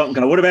was always come up and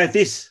go, "What about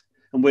this?"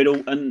 And we'd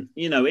all,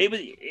 it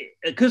was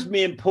because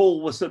me and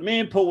Paul were sort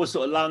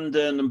of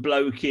London and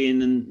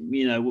bloking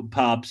and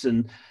pubs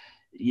and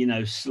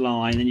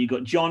Slide, and you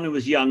got John, who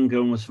was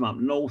younger and was from up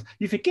north.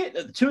 You forget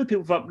that the two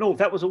people from up north,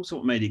 that was also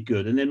what made it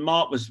good. And then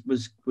Mark was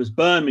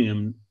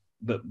Birmingham,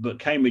 but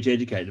Cambridge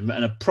educated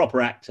and a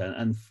proper actor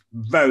and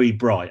very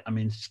bright. I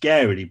mean,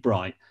 scarily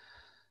bright.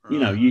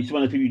 Right. He's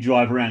one of the people you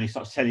drive around. He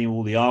starts telling you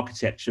all the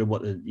architecture,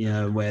 what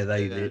where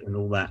they live and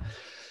all that.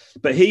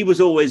 But he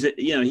was always,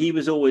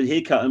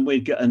 he'd cut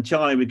and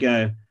Charlie would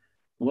go,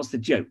 "What's the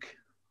joke?"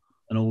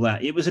 And all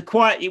that. It was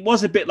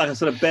a bit like a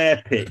sort of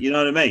bear pit, you know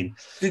what I mean?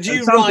 Did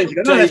you write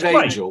Dave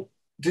Angel?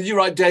 Did you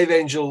write Dave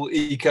Angel,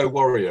 Eco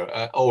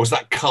Warrior, or was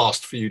that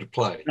cast for you to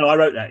play? No, I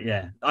wrote that.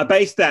 Yeah, I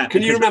based that.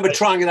 Can you remember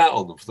trying it out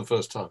on them for the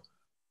first time?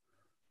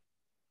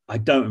 I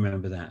don't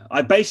remember that.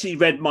 I basically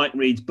read Mike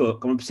Reed's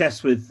book. I'm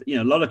obsessed with,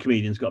 a lot of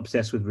comedians got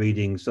obsessed with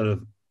reading sort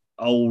of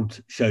old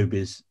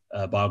showbiz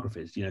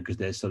biographies, because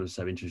they're sort of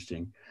so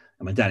interesting.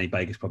 I mean, Danny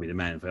Baker's probably the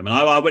man for him. And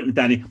I went to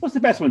Danny. What's the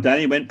best one,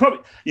 Danny? He went, probably,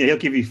 he'll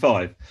give you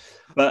 5.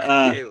 But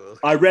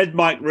I read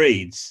Mike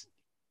Reed's,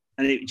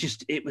 and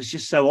it was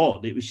just so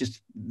odd. It was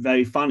just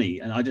very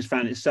funny. And I just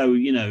found it so,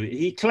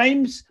 he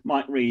claims,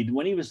 Mike Reed,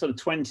 when he was sort of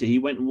 20, he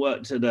went and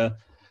worked at a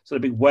sort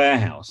of big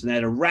warehouse, and they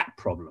had a rat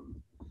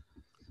problem.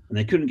 And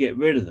they couldn't get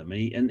rid of them.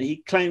 And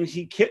he claims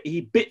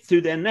he bit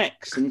through their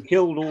necks and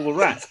killed all the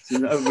rats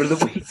over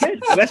the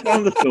weekend. So that's one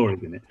of the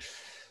stories in it.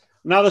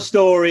 Another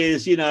story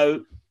is,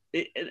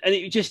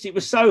 it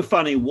was so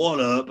funny, what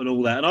up and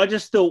all that. And I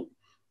just thought,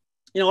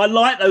 I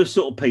like those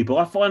sort of people.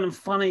 I find them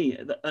funny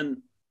and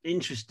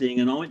interesting.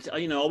 And I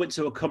went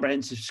to a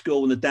comprehensive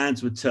school, and the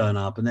dads would turn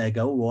up and they'd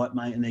go, "All right,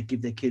 mate," and they'd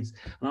give their kids.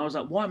 And I was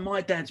like, why?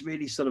 My dad's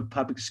really sort of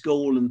public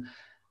school, and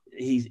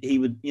he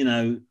would,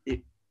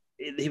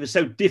 he was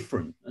so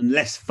different and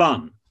less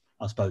fun.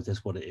 I suppose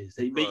that's what it is.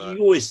 But you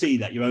always see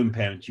that your own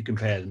parents, you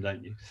compare them,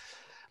 don't you?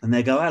 And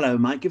they go, "Hello,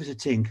 mate, give us a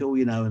tinkle,"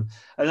 and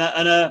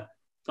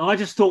I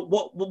just thought,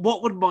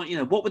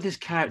 what would this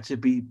character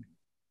be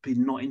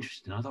not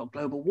interesting? I thought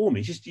global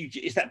warming. It's that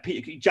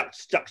you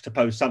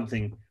juxtapose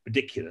something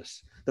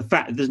ridiculous. The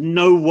fact that there's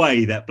no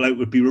way that bloke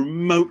would be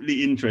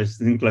remotely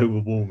interested in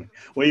global warming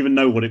or even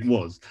know what it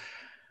was.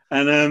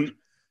 And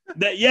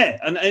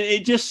and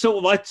it just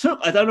sort of,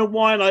 I don't know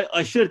why, and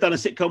I should have done a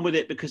sitcom with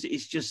it, because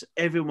it's just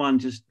everyone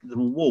just the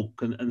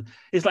walk, and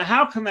it's like,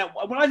 how can that?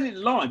 When I did it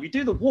live, you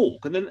do the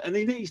walk, and then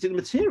you do the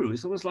material.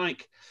 It's almost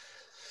like,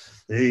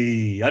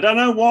 I don't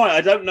know why.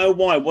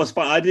 It was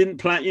fun. I didn't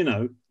plan,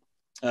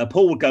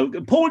 Paul would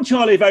go. Paul and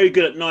Charlie are very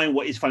good at knowing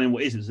what is funny and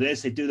what isn't. So they'd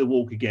say, "Do the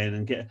walk again,"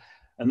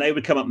 and they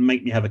would come up and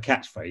make me have a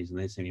catchphrase, and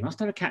they'd say, "You must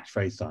have a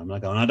catchphrase time." And I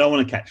go, "I don't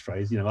want a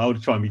catchphrase. I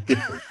would try and be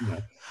different."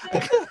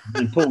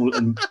 And Paul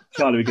and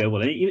Charlie would go,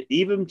 "Well,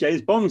 even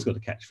James Bond's got a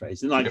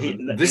catchphrase."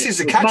 And this is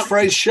a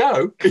catchphrase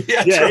show.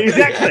 Yeah,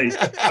 exactly.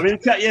 I mean,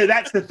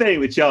 that's the thing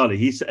with Charlie.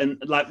 He's with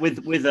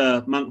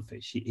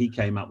Monkfish, he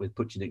came up with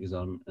 "Put your knickers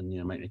on and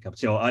make me a cup of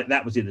tea."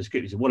 That was in the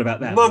script. He said, "What about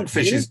that?"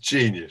 Monkfish is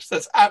genius.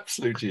 That's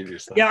absolute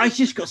genius. Yeah, I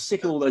just got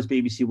sick of all those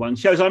BBC One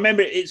shows. I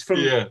remember it's from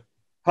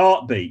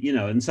Heartbeat,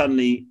 and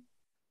suddenly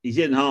he's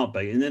in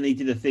Heartbeat, and then he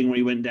did a thing where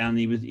he went down.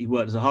 He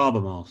worked as a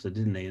harbour master,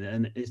 didn't he?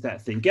 And it's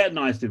that thing: get a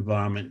nice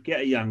environment,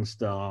 get a young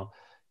star,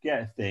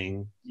 get a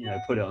thing,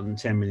 put it on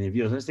 10 million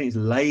views. I just think it's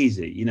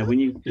lazy. When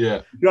you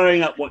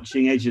growing up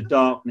watching Edge of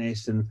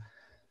Darkness and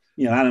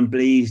Alan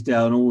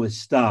Bleasdale and all this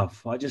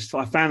stuff, I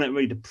found it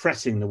really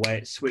depressing the way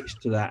it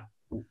switched to that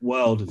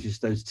world of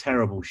just those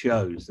terrible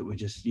shows that were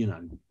just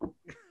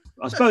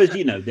I suppose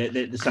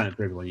they're something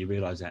for everyone. You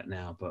realise that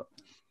now, but.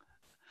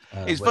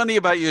 It's funny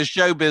about your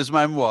showbiz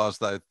memoirs,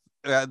 though,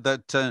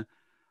 that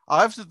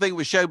I have to think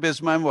with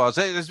showbiz memoirs,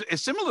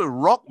 it's similar to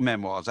rock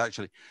memoirs,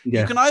 actually.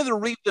 Yeah. You can either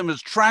read them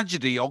as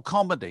tragedy or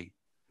comedy.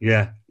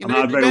 Yeah.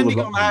 Depending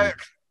on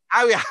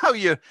how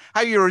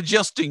you're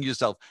adjusting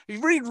yourself. If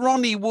you read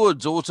Ronnie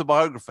Wood's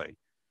autobiography,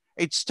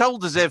 it's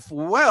told as if,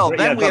 we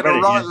had a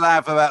right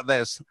laugh about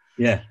this.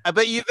 Yeah.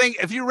 But you think,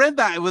 if you read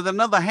that with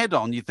another head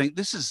on, you think,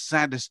 this is the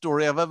saddest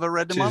story I've ever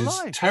read in my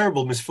life.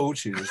 Terrible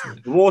misfortune, isn't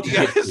it? The water.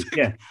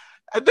 Yeah.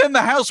 And then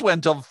the house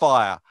went on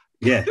fire.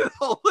 Yeah.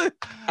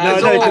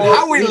 And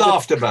how we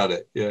laughed about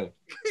it. Yeah.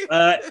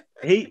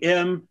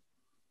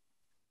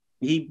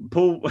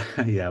 Paul,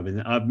 yeah. I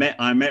mean,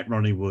 I met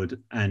Ronnie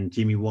Wood and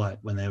Jimmy White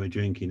when they were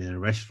drinking in a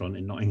restaurant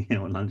in Notting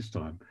Hill at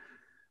lunchtime.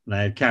 And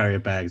they had carrier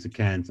bags of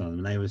cans on them,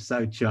 and they were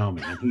so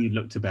charming. And he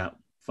looked about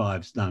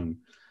 5 stone.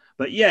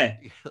 But yeah,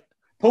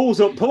 Paul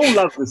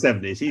loves the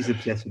 70s. He's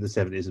obsessed with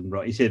the 70s, and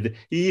right. He said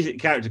he used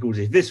character calls.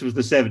 If this was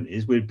the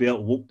 70s, we'd be able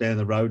to walk down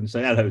the road and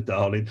say hello,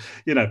 darling.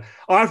 You know,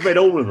 I've read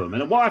all of them,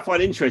 and what I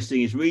find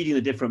interesting is reading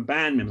the different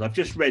band members. I've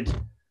just read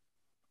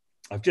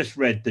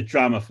the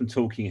drummer from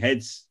Talking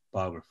Heads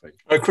biography.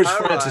 Oh, Chris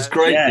Francis,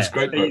 great. Yeah, it's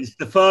great. It's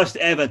the first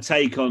ever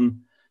take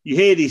on. You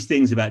hear these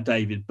things about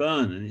David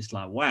Byrne, and it's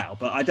like, wow.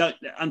 But I don't,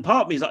 and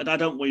part of me is like, I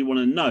don't really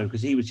want to know,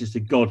 because he was just a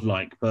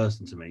godlike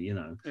person to me, you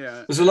know.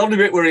 Yeah. There's a lovely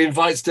bit where he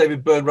invites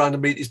David Byrne round to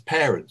meet his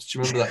parents. Do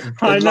you remember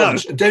that? I know.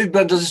 Lunch. And David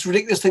Byrne does this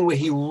ridiculous thing where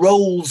he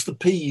rolls the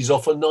peas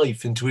off a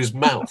knife into his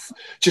mouth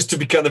just to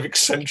be kind of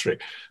eccentric.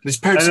 And his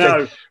parents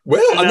go,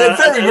 well, and they're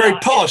very, very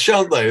posh,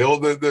 aren't they? Or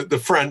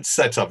the France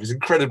setup is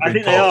incredibly I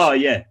think posh. they are,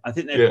 yeah. I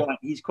think they're quite,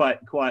 he's quite,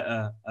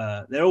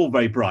 they're all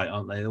very bright,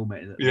 aren't they? They all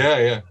made it.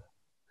 Yeah.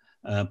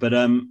 But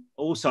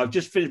also, I've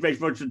just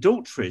read Roger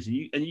Daltrey's,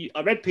 and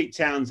I read Pete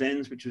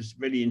Townshend's, which was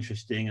really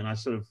interesting. And I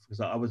sort of, because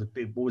I was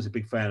always a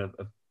big fan of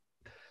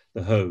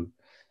the Who,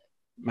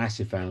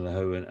 massive fan of the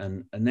Who,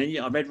 and then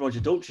I read Roger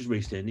Daltrey's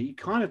recently, and you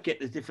kind of get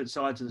the different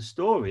sides of the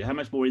story, how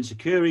much more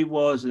insecure he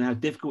was, and how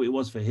difficult it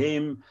was for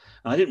him.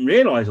 And I didn't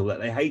realise all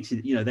that. They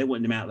hated, they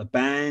wanted him out of the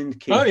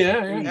band. Oh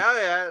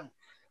yeah.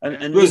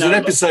 And there's an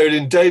episode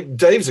in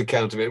Dave's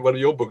account of it, one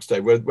of your books,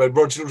 Dave, where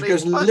Roger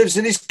goes and lives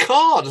in his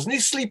car. Doesn't he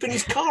sleep in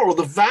his car or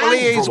the van?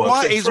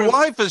 Well, his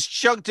wife has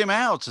chucked him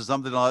out or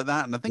something like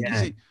that, and I think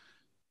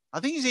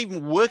he's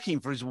even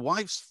working for his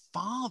wife's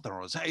father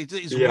or something.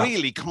 It's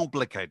really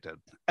complicated.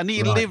 And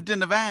he lived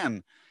in a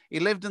van. He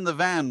lived in the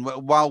van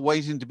while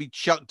waiting to be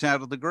chucked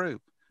out of the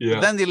group. Yeah.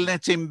 But then they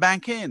let him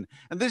back in,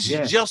 and this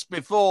is just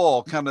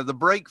before kind of the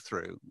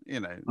breakthrough. I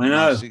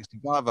know,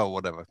 65 or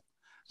whatever.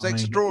 It's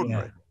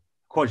extraordinary. Yeah.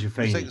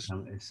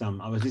 Quadrophenia.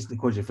 I was listening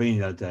to Quadrophenia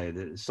the other day,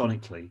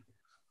 sonically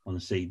on a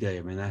CD.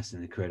 I mean, that's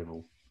an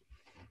incredible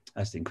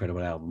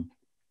album,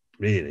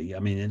 really. I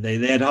mean, they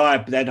had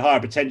higher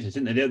pretensions,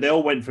 didn't they? They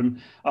all went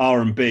from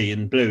R&B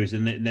and blues,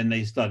 and then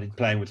they started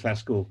playing with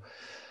classical,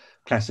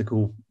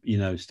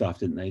 stuff,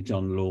 didn't they?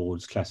 John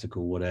Lord's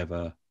classical,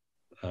 whatever.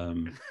 So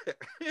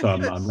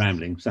I'm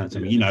rambling. Sounds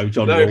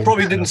John. No, it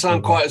probably didn't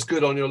sound quite as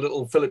good on your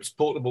little Philips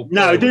portable.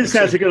 No, it didn't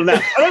sound so good on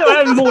that. I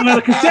haven't bought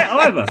another cassette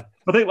either.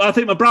 I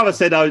think my brother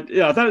said I don't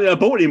think I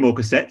bought any more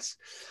cassettes.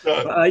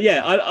 No. But,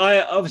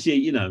 I obviously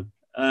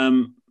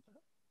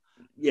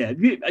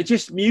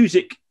just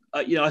music.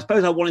 I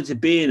suppose I wanted to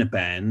be in a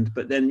band,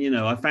 but then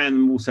I found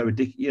them also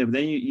ridiculous.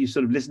 Then you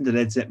sort of listen to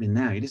Led Zeppelin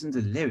now. You listen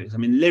to the lyrics. I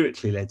mean,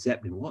 lyrically, Led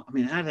Zeppelin. What? I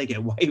mean, how do they get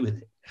away with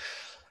it?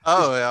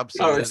 Oh,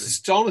 absolutely! Oh, it's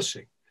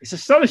astonishing. It's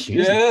astonishing.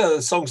 Yeah,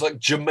 songs like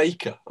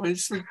Jamaica. I mean,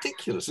 it's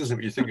ridiculous, isn't it,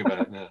 when you think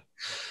about it now?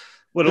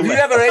 Well, have you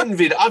ever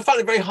envied? I find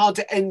it very hard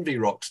to envy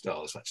rock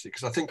stars, actually,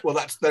 because I think,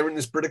 they're in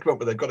this predicament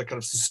where they've got to kind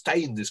of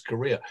sustain this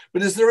career.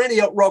 But is there any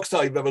rock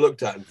star you've ever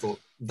looked at and thought,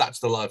 that's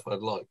the life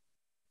I'd like?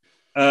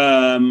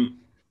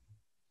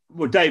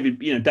 Well,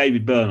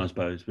 David Byrne, I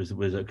suppose, was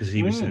because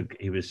he was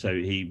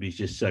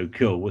just so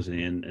cool, wasn't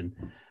he? And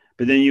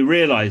but then you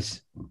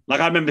realise, like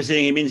I remember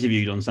seeing him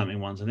interviewed on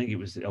something once. I think it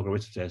was the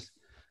Algorithm Test,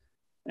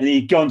 and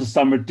he'd gone to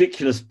some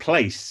ridiculous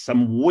place,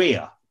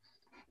 somewhere.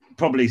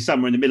 Probably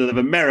somewhere in the middle of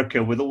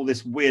America with all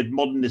this weird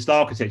modernist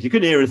architecture. You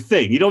couldn't hear a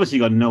thing. You'd obviously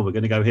gone, no, we're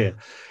going to go here.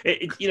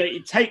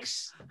 It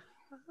takes,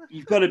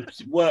 you've got to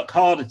work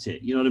hard at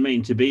it. You know what I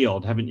mean? To be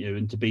odd, haven't you?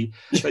 And to be.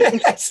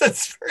 Yes,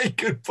 that's a very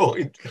good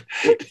point.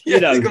 You've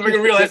got to make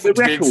a real effort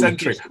to be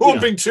eccentric or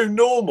being too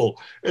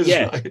normal.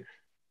 Right.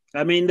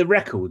 I mean, the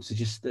records are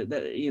just,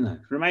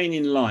 Remain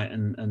in Light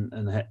and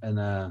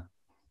oh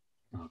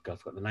God, I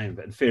forgot the name of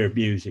it. And Fear of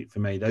Music for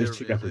me. Those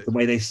two records, the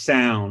way they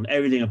sound,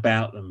 everything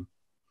about them.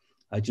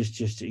 Are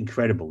just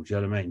incredible. Do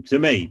you know what I mean? To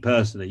me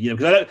personally,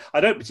 because I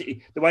don't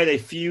particularly the way they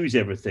fuse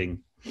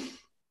everything.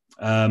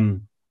 I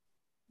mean,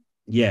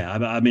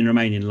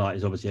 Remain in Light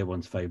is obviously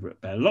everyone's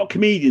favourite band. A lot of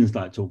comedians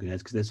like Talking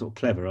Heads because they're sort of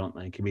clever, aren't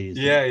they? Comedians.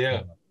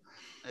 Yeah.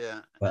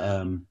 But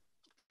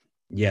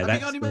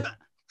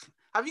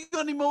have you got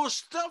any more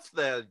stuff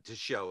there to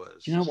show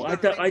us? You know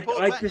what?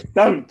 I just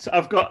don't.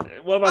 I've got.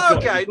 What have I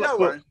got? Okay, don't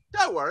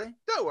worry.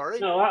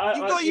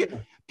 No,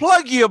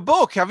 plug your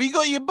book. Have you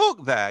got your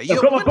book there?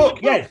 I've got my book.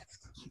 Yes.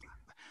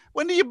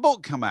 When did your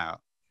book come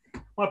out?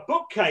 My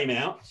book came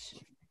out.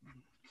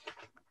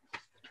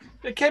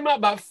 It came out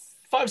about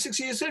 5-6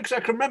 years ago because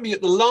I can remember you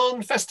at the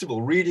Larne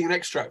Festival reading an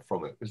extract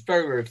from it. It was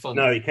very, very funny.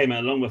 No, it came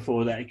out long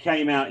before that. It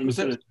came out in.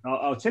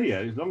 I'll tell you,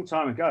 it was a long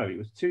time ago. It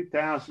was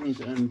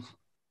 2011.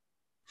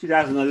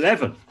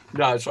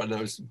 No, that's right. No,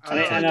 it was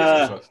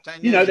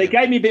 10 they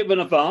gave me a bit of an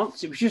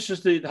advance. It was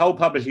just the whole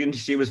publishing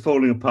industry was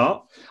falling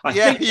apart. I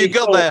think you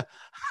got there.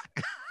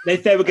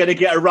 They were going to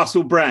get a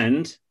Russell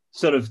Brand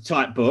sort of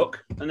type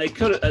book, and they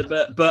could have,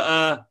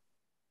 but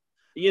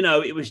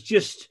it was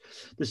just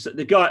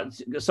the guy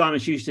Simon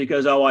Schuster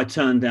goes, oh, I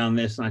turned down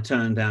this and I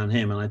turned down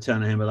him and I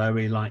turned down him, but I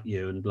really like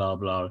you and blah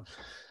blah,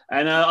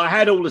 And I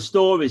had all the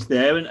stories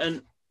there,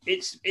 and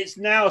it's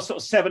now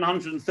sort of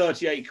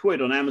 738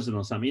 quid on Amazon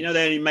or something. You know,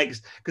 they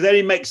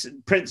only makes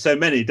print so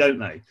many, don't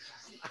they?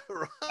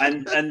 Right.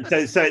 And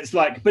so it's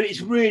like, but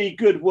it's really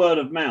good word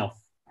of mouth.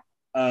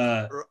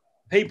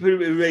 People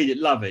who read it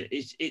love it.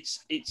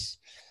 It's.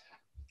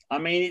 I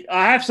mean,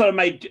 I have sort of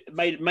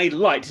made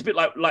light. It's a bit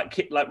like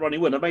Ronnie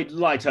Wood. I made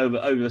light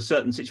over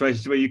certain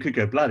situations where you could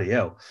go bloody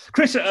hell.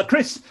 Chris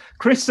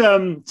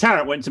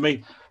Tarrant went to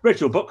me, read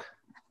your book,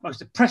 most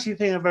depressing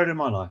thing I've read in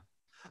my life.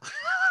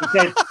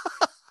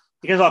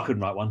 He goes, I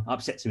couldn't write one. I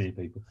upset too many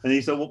people, and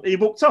he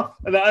walked off.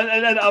 And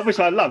I wish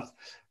I loved,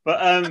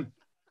 but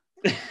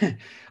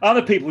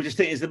other people just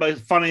think it's the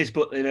most funniest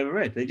book they've ever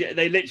read. They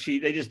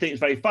just think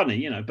it's very funny,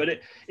 you know. But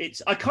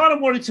it's I kind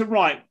of wanted to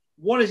write.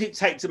 What does it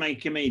take to make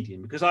a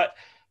comedian? Because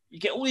you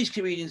get all these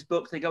comedians'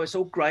 books, they go, it's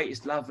all great,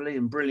 it's lovely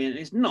and brilliant.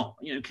 It's not.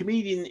 You know,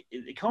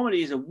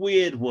 comedy is a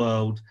weird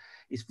world.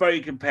 It's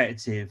very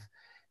competitive.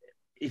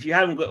 If you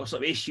haven't got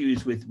sort of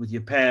issues with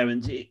your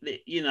parents,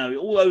 you know,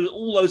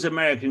 all those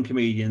American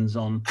comedians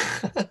on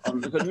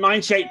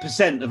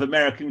 98% of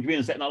American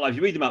comedians set in our lives,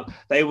 you read them up,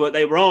 they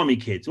were army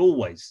kids,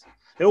 always.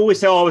 They always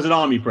say, I was an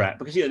army brat,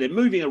 because, you know, they're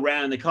moving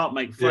around, they can't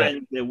make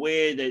friends, they're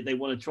weird, they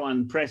want to try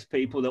and impress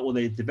people, or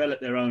they develop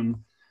their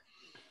own.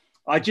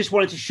 I just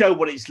wanted to show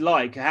what it's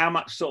like, how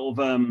much sort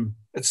of...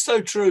 It's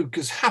so true,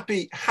 because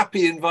happy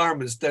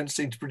environments don't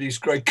seem to produce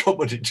great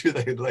comedy, do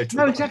they, in later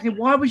life? Exactly.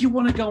 Why would you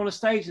want to go on a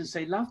stage and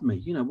say, love me?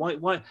 You know,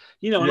 why?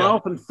 You know, and I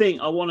often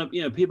think, I want to,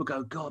 you know, people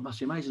go, God, must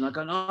be amazing. I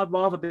go, no, I'd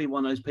rather be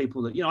one of those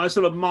people that, you know, I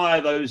sort of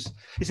admire those.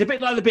 It's a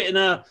bit like the bit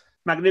in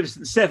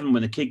Magnificent Seven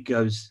when the kid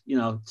goes, you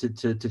know,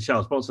 to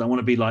Charles Bronson, I want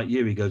to be like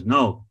you. He goes,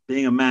 no,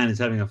 being a man is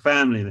having a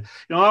family. You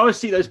know, I always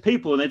see those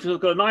people, and they've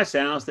got a nice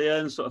house. They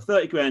earn sort of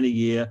 30 grand a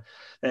year.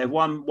 They have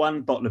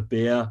one bottle of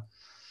beer.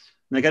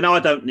 And they go, no, I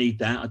don't need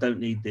that. I don't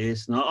need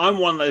this. And I'm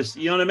one of those,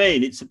 you know what I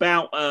mean? It's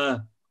about, I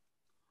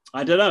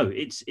don't know.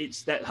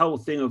 It's that whole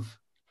thing of,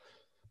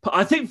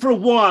 I think for a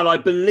while I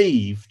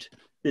believed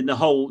in the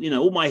whole, you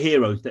know, all my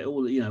heroes, they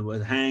all, you know,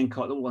 were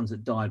Hancock, the ones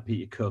that died,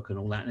 Peter Cook and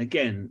all that. And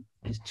again,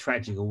 it's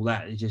tragic, all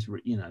that. It's just,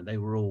 you know, they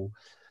were all,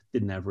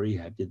 didn't have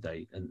rehab, did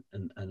they? And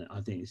I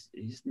think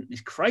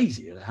it's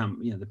crazy how,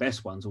 you know, the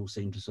best ones all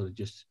seem to sort of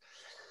just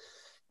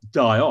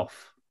die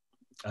off.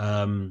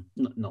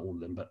 Not all of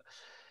them, but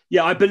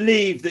yeah, I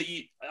believe that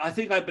I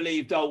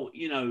believed, oh,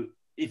 you know,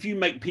 if you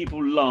make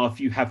people laugh,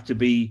 you have to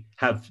be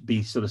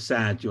sort of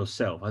sad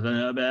yourself. I don't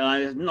know,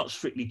 but it's not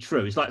strictly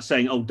true. It's like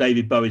saying, oh,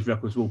 David Bowie's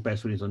records were all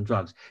best when he's on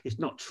drugs. It's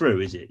not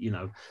true, is it? You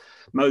know,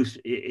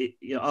 you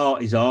know,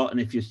 art is art,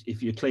 and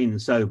if you're clean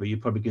and sober, you're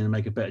probably going to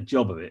make a better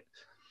job of it.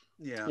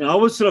 Yeah, you know, I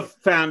was sort of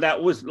found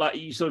out, was like,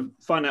 you sort of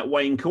find out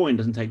Wayne Coyne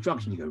doesn't take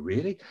drugs, and you go,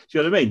 really? Do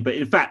you know what I mean? But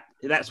in fact,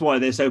 that's why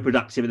they're so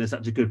productive and they're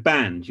such a good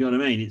band. Do you know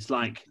what I mean? It's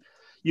like,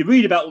 you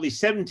read about all these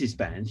 70s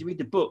bands, you read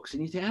the books,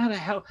 and you think, how the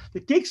hell, the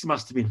gigs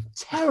must have been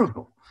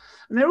terrible.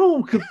 And they're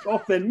all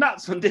off their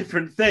nuts on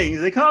different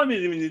things. They can't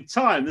even in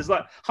time. There's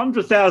like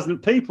 100,000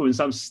 people in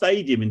some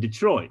stadium in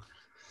Detroit.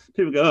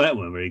 People go, oh, that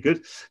wasn't very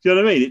good. Do you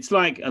know what I mean? It's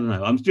like, I don't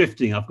know, I'm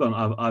drifting. I've gone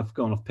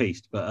off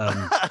piste, but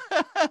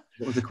what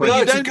was the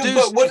question?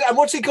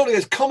 What's he calling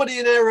it? Comedy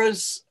in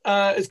Errors.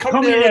 It's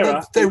comedy in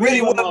Error. They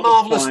really were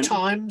marvelous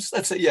times.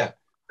 That's it, yeah.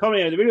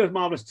 Comedy, they really were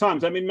marvelous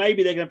times. I mean,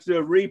 maybe they're going to have to do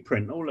a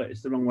reprint. Oh, look,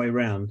 it's the wrong way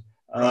around.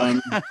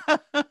 But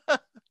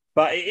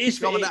it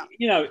is,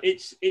 you know,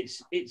 it's.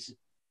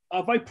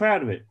 I'm very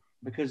proud of it,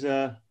 because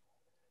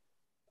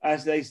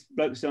as they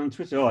blokes say on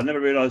Twitter, I never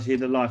realised he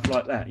had a life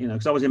like that, you know,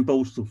 because I was in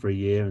Borstal for a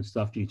year and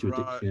stuff due to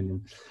addiction.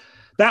 And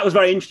that was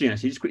very interesting,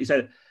 actually. Just quickly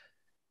said,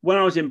 when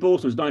I was in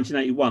Borstal, it was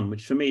 1981,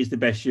 which for me is the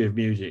best year of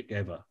music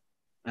ever.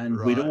 And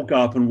we'd all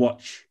go up and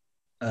watch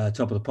Top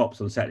of the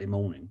Pops on Saturday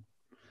morning.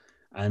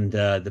 And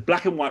the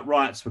black and white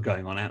riots were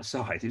going on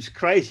outside. It was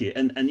crazy.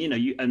 And you know,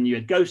 you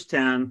had Ghost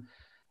Town,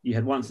 you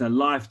had Once in a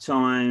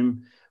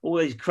Lifetime, all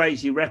these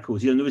crazy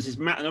records. You know, there was this.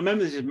 I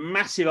remember there was this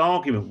massive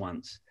argument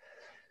once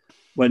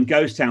when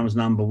Ghost Town was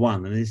number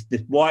one, and this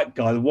white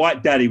guy, the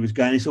white daddy, was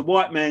going, it's a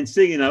white man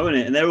singing, isn't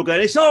it? And they were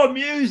going, it's all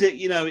music.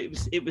 You know,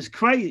 it was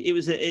crazy.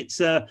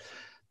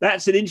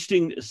 That's an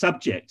interesting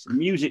subject,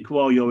 music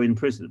while you're in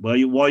prison, while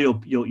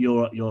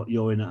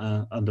you're in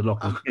under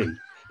lock and key.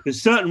 Because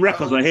certain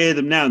records, I hear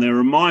them now and they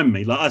remind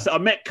me. Like I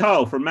met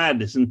Carl from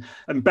Madness, and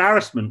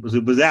Embarrassment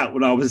was out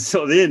when I was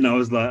sort of in. I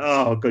was like,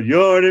 oh God,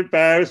 you're an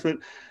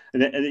embarrassment.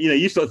 And you know,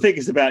 you sort of think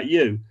it's about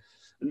you.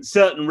 And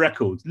certain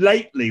records,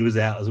 Lately was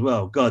out as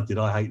well. God, did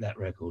I hate that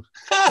record.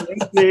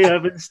 Lately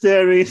I've been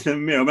staring into the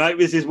mirror. I mean, it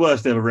was his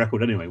worst ever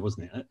record anyway,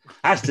 wasn't it? It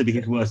has to be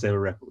his worst ever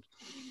record.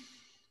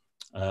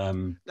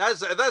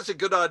 That's a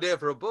good idea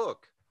for a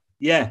book.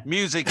 Yeah.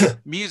 Music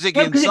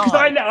inside. Because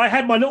I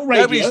had my little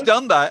radio. Nobody's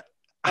done that.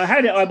 I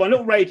had my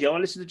little radio. I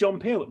listened to John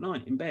Peel at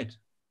night in bed.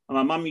 And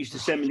my mum used to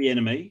send me The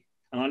Enemy,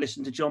 and I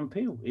listened to John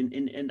Peel.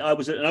 And I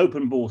was at an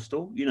open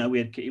Borstal. You know,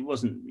 it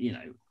wasn't, you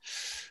know,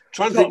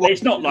 Trying to think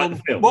it's not like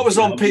the film. What was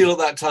on Peel at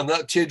that time?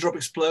 That Teardrop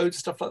Explodes,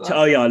 stuff like that?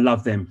 Oh, yeah, I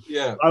love them.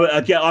 Yeah.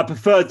 I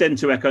preferred them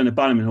to Echo and the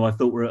Bunnymen, who I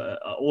thought were,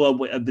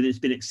 but it's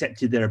been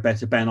accepted they're a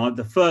better band.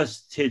 The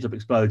first Teardrop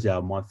Explodes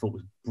album I thought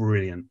was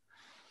brilliant.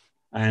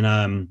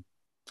 And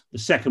the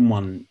second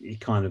one, is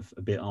kind of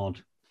a bit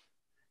odd.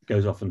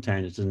 Goes off on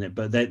tangents, doesn't it?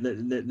 But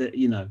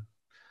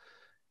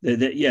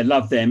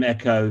love them.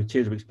 Echo,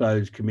 Teardrop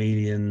Explodes,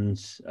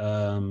 Chameleons.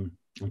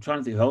 I'm trying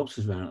to think who else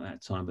was around at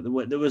that time,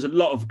 but there was a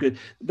lot of good.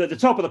 The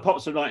top of the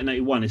pops of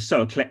 1981 is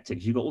so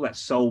eclectic. You've got all that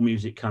soul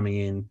music coming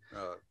in,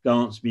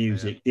 dance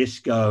music,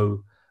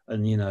 disco,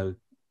 and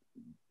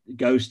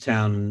Ghost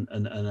Town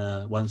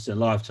and Once in a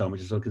Lifetime,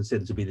 which is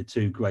considered to be the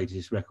two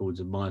greatest records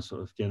of my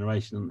sort of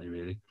generation, aren't they?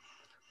 Really.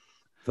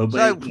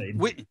 So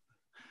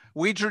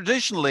we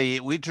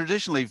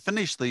traditionally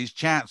finish these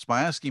chats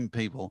by asking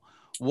people,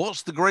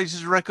 "What's the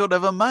greatest record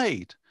ever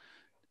made?"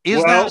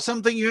 Is that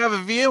something you have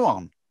a view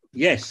on?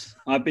 Yes,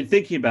 I've been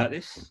thinking about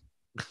this,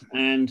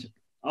 and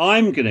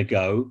I'm going to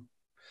go,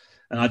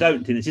 and I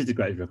don't think this is the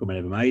greatest record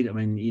ever made. I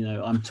mean,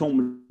 I'm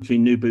torn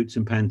between New Boots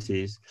and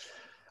Panties.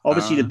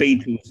 Obviously, the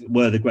Beatles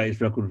were the greatest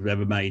record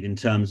ever made in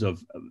terms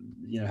of,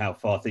 how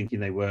far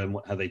thinking they were and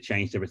how they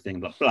changed everything.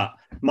 Blah, blah.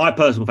 My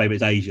personal favourite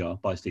is Asia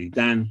by Steely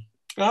Dan.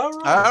 All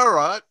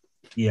right.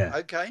 Yeah.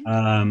 Okay.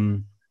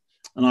 And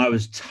I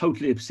was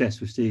totally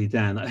obsessed with Steely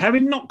Dan.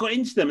 Having not got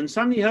into them and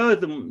suddenly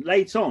heard them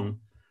late on,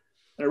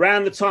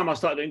 around the time I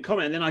started doing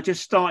comedy, and then I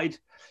just started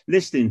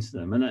listening to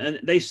them, and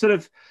they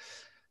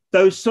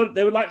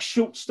they were like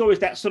short stories,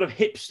 that sort of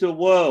hipster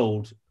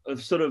world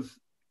of sort of,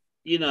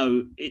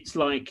 it's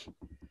like,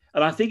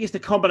 and I think it's the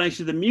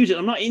combination of the music.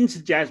 I'm not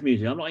into jazz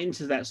music. I'm not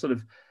into that sort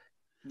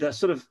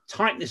of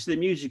tightness of the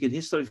music and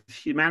his sort of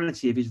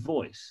humanity of his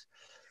voice.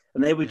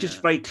 And they were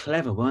just very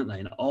clever, weren't they?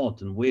 And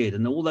odd and weird,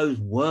 and all those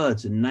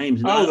words and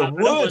names. And the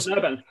words.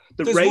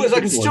 There's words. I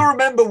can still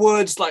remember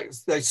words like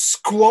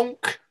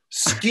squonk,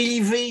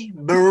 skeevy,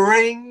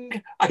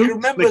 meringue. I can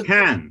remember.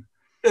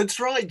 That's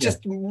right. Just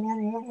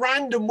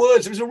random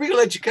words. It was a real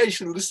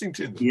education listening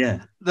to them.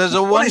 Yeah. There's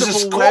a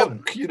wonderful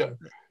squonk, you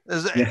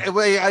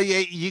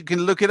can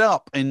look it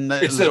up in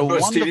it's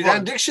a Steely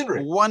Dan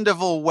dictionary.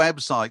 Wonderful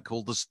website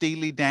called the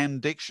Steely Dan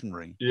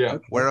Dictionary. Yeah.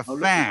 Where a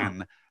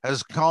fan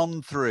has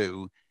gone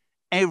through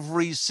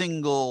every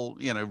single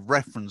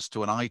reference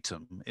to an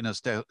item in a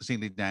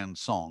Steely Dan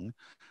song,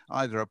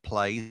 either a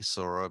place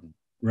or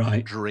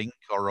a drink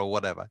or a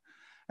whatever,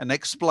 and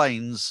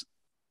explains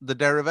the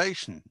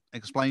derivation.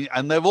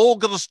 And they've all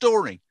got a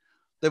story.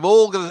 They've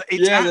all got.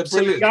 It's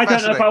absolutely. I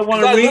don't know if I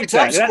want to read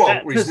that.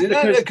 Squonk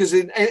recently, because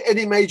in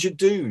any major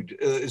dude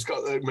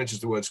mentions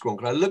the word squonk,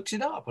 and I looked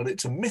it up, and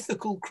it's a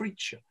mythical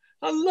creature.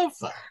 I love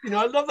that.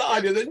 I love that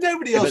idea that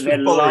nobody else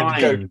would bother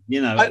to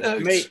go. I know,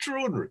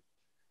 extraordinary.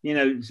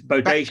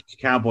 Bodacious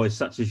cowboys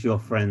such as your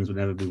friends will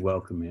never be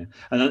welcome here.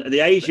 And the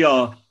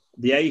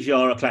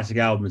Asia classic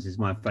albums is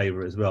my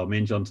favorite as well. Me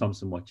and John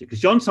Thompson watch it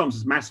because John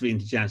Thompson's massively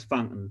into jazz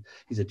funk and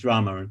he's a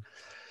drummer, and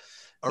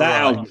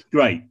that album's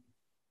great.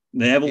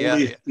 They have all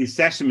these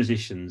session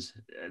musicians,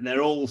 and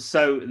they're all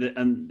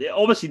and they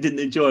obviously didn't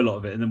enjoy a lot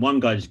of it. And then one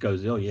guy just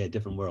goes, "Oh yeah,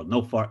 different world.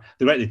 No fart."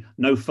 The great thing,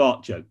 no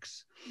fart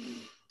jokes.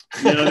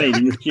 You know what I mean?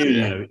 In the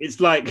studio, it's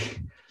like,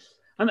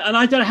 and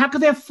I don't know how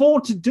could they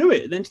afford to do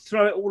it and then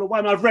throw it all away.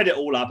 I mean, I've read it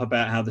all up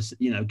about how this,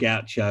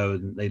 Gaucho,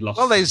 and they lost.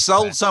 Well, they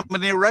sold so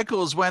many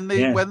records when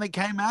they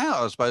came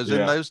out. I suppose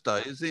in those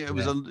days it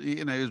was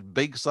it was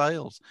big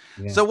sales.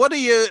 Yeah. So what are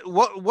you?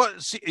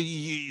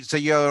 So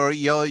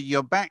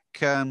you're back.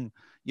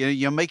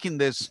 You're making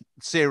this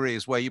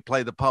series where you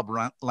play the pub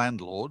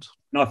landlord.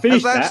 No, I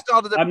finished that.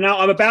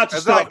 I'm about to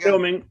start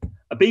filming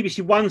a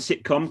BBC One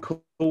sitcom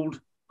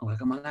called. Oh,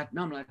 I'm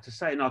allowed to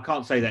say. No, I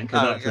can't say that.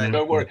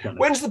 Don't worry.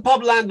 When's the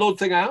pub landlord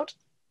thing out?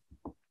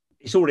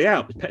 It's already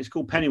out. It's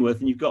called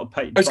Pennyworth, and you've got to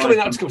pay. It's coming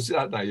out. It's coming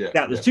out now. Yeah.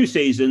 There's 2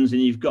 seasons,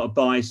 and you've got to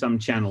buy some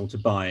channel to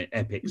buy it.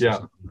 Epics. Yeah.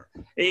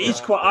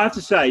 It's quite. I have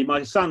to say,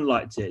 my son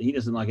liked it. He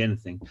doesn't like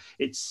anything.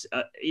 It's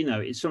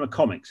it's from a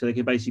comic, so they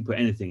can basically put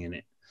anything in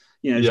it.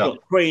 It's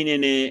got Queen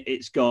in it.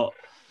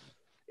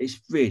 It's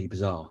really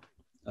bizarre.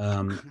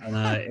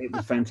 It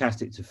was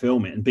fantastic to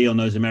film it and be on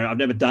those I've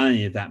never done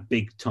any of that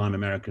big time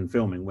American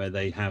filming where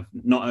they have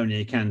not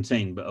only a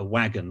canteen but a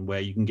wagon where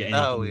you can get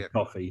any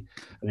coffee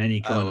and any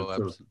kind of,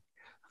 sort of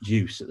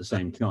juice at the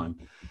same time.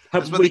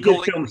 We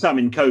did film some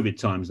in COVID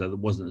times though that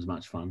wasn't as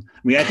much fun.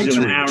 We had to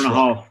do an hour and a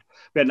half.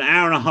 We had an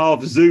hour and a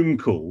half Zoom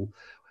call,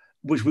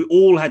 which we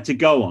all had to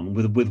go on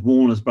with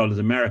Warner's Brothers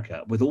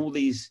America with all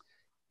these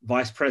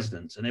vice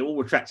presidents, and they're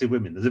all attractive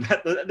women.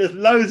 There's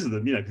loads of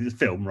them, because it's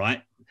film,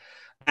 right?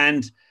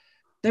 And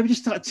they would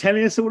just start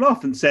telling us all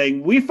off and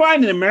saying, we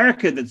find in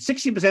America that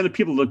 60% of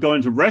people that go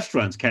into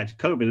restaurants catch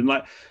COVID, and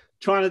like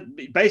trying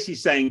to basically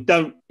saying,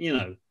 don't,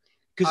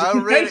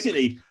 because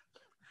basically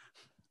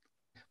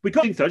we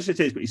got into, I just said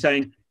this, but he's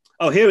saying,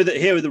 oh, here are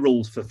the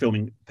rules for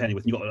filming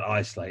Pennyworth. And you got to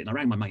isolate. And I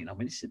rang my mate and I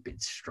went, this is a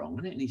bit strong,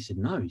 isn't it? And he said,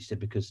 no. He said,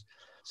 because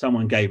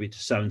someone gave it to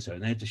so-and-so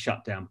and they had to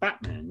shut down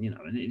Batman,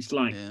 and it's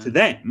like to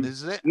them,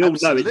 we all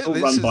know it's all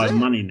run by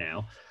money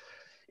now.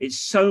 It's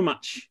so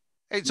much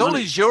It's all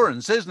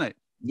insurance, isn't it?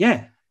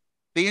 Yeah.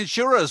 The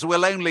insurers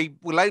will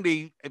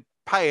only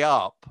pay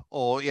up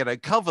or,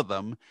 cover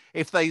them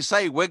if they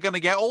say we're going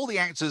to get all the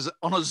actors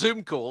on a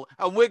Zoom call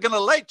and we're going to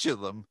lecture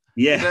them.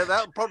 Yeah.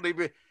 That'll probably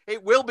be,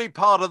 it will be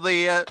part of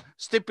the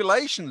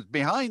stipulations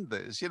behind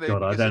this.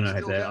 God, I don't know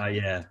how that.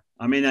 Yeah.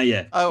 I mean,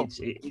 yeah. Oh,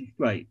 it's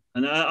great,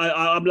 and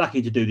I'm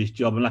lucky to do this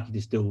job. I'm lucky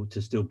to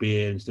still be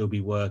here and still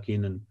be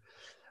working. And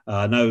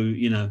I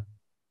know,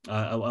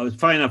 I was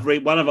funny enough.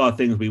 One of our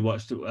things we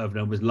watched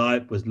over was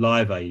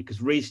Live Aid,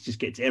 because Reese just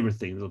gets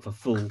everything for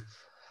full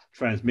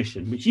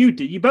transmission, which you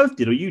did. You both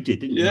did, or you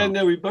did, didn't you? Yeah,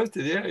 no, we both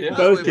did. Yeah, yeah.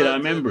 Both did. I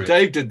remember it.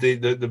 Dave did the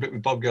bit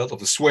with Bob Geldof,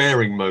 the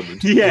swearing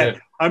moment. Yeah.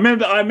 I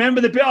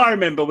remember the bit I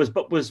remember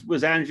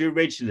was Andrew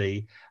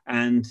Ridgely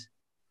and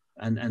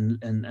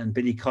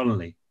Billy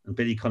Connolly, and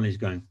Billy Connolly's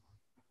going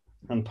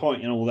and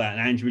pointing and all that,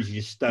 and Andrew Ridgely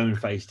just stone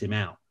faced him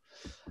out.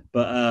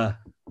 But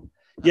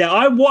yeah,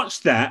 I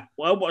watched that.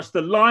 I watched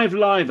the Live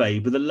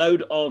Aid with a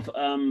load of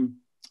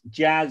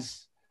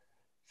jazz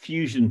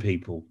fusion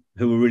people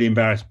who were really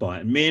embarrassed by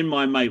it. And me and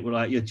my mate were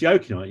like, "You're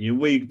joking, aren't you?"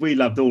 We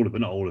loved all of it,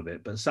 not all of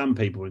it, but some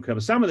people were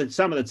incredible. Some of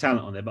the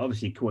talent on there, but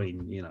obviously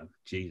Queen,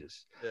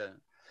 Jesus. Yeah.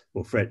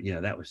 Well, Fred,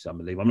 that was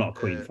unbelievable. I'm not a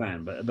Queen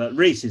fan, but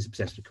Reese is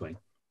obsessed with Queen.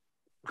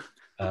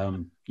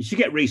 You should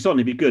get Reese on;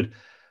 he'd be good.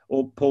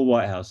 Or Paul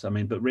Whitehouse. I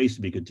mean, but Reese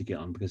would be good to get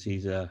on because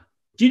he's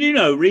Do you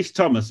know Reese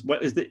Thomas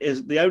is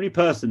the only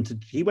person to?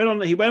 He went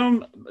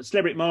on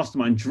Celebrity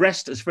Mastermind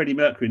dressed as Freddie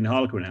Mercury in the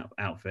Harlequin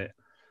outfit,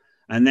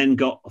 and then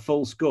got a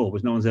full score,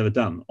 which no one's ever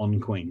done on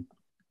Queen.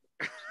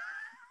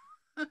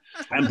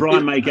 And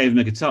Brian May gave him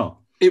a guitar.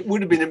 It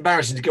would have been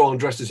embarrassing to go on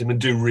dressed as him and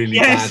do really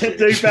badly. Yes,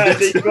 do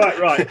badly. Quite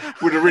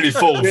right. Would have really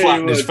fallen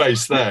flat in his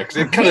face there, because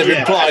it kind of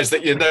implies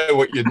that you know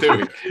what you're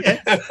doing.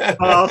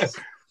 Pass.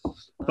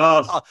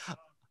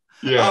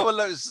 Yeah. Oh, well,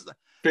 it's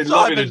been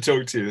lovely to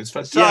talk to you. It's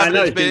fantastic. Yeah, I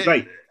know. It's been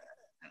great.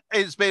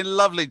 It's been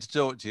lovely to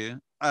talk to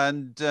you,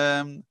 and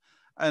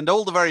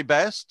all the very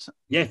best.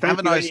 Yeah, have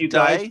a nice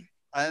day,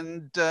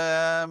 and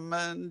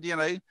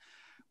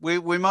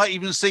we might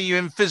even see you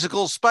in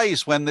physical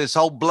space when this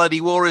whole bloody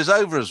war is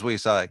over, as we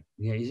say.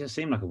 Yeah, it just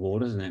seemed like a war,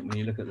 doesn't it, when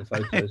you look at the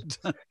photos?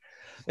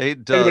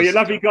 It does. Anyway, you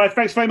love you guys.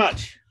 Thanks very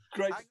much.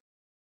 Great.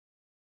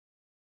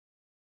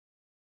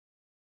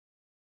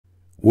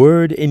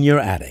 Word in Your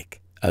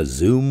Attic, a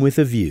Zoom with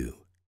a View.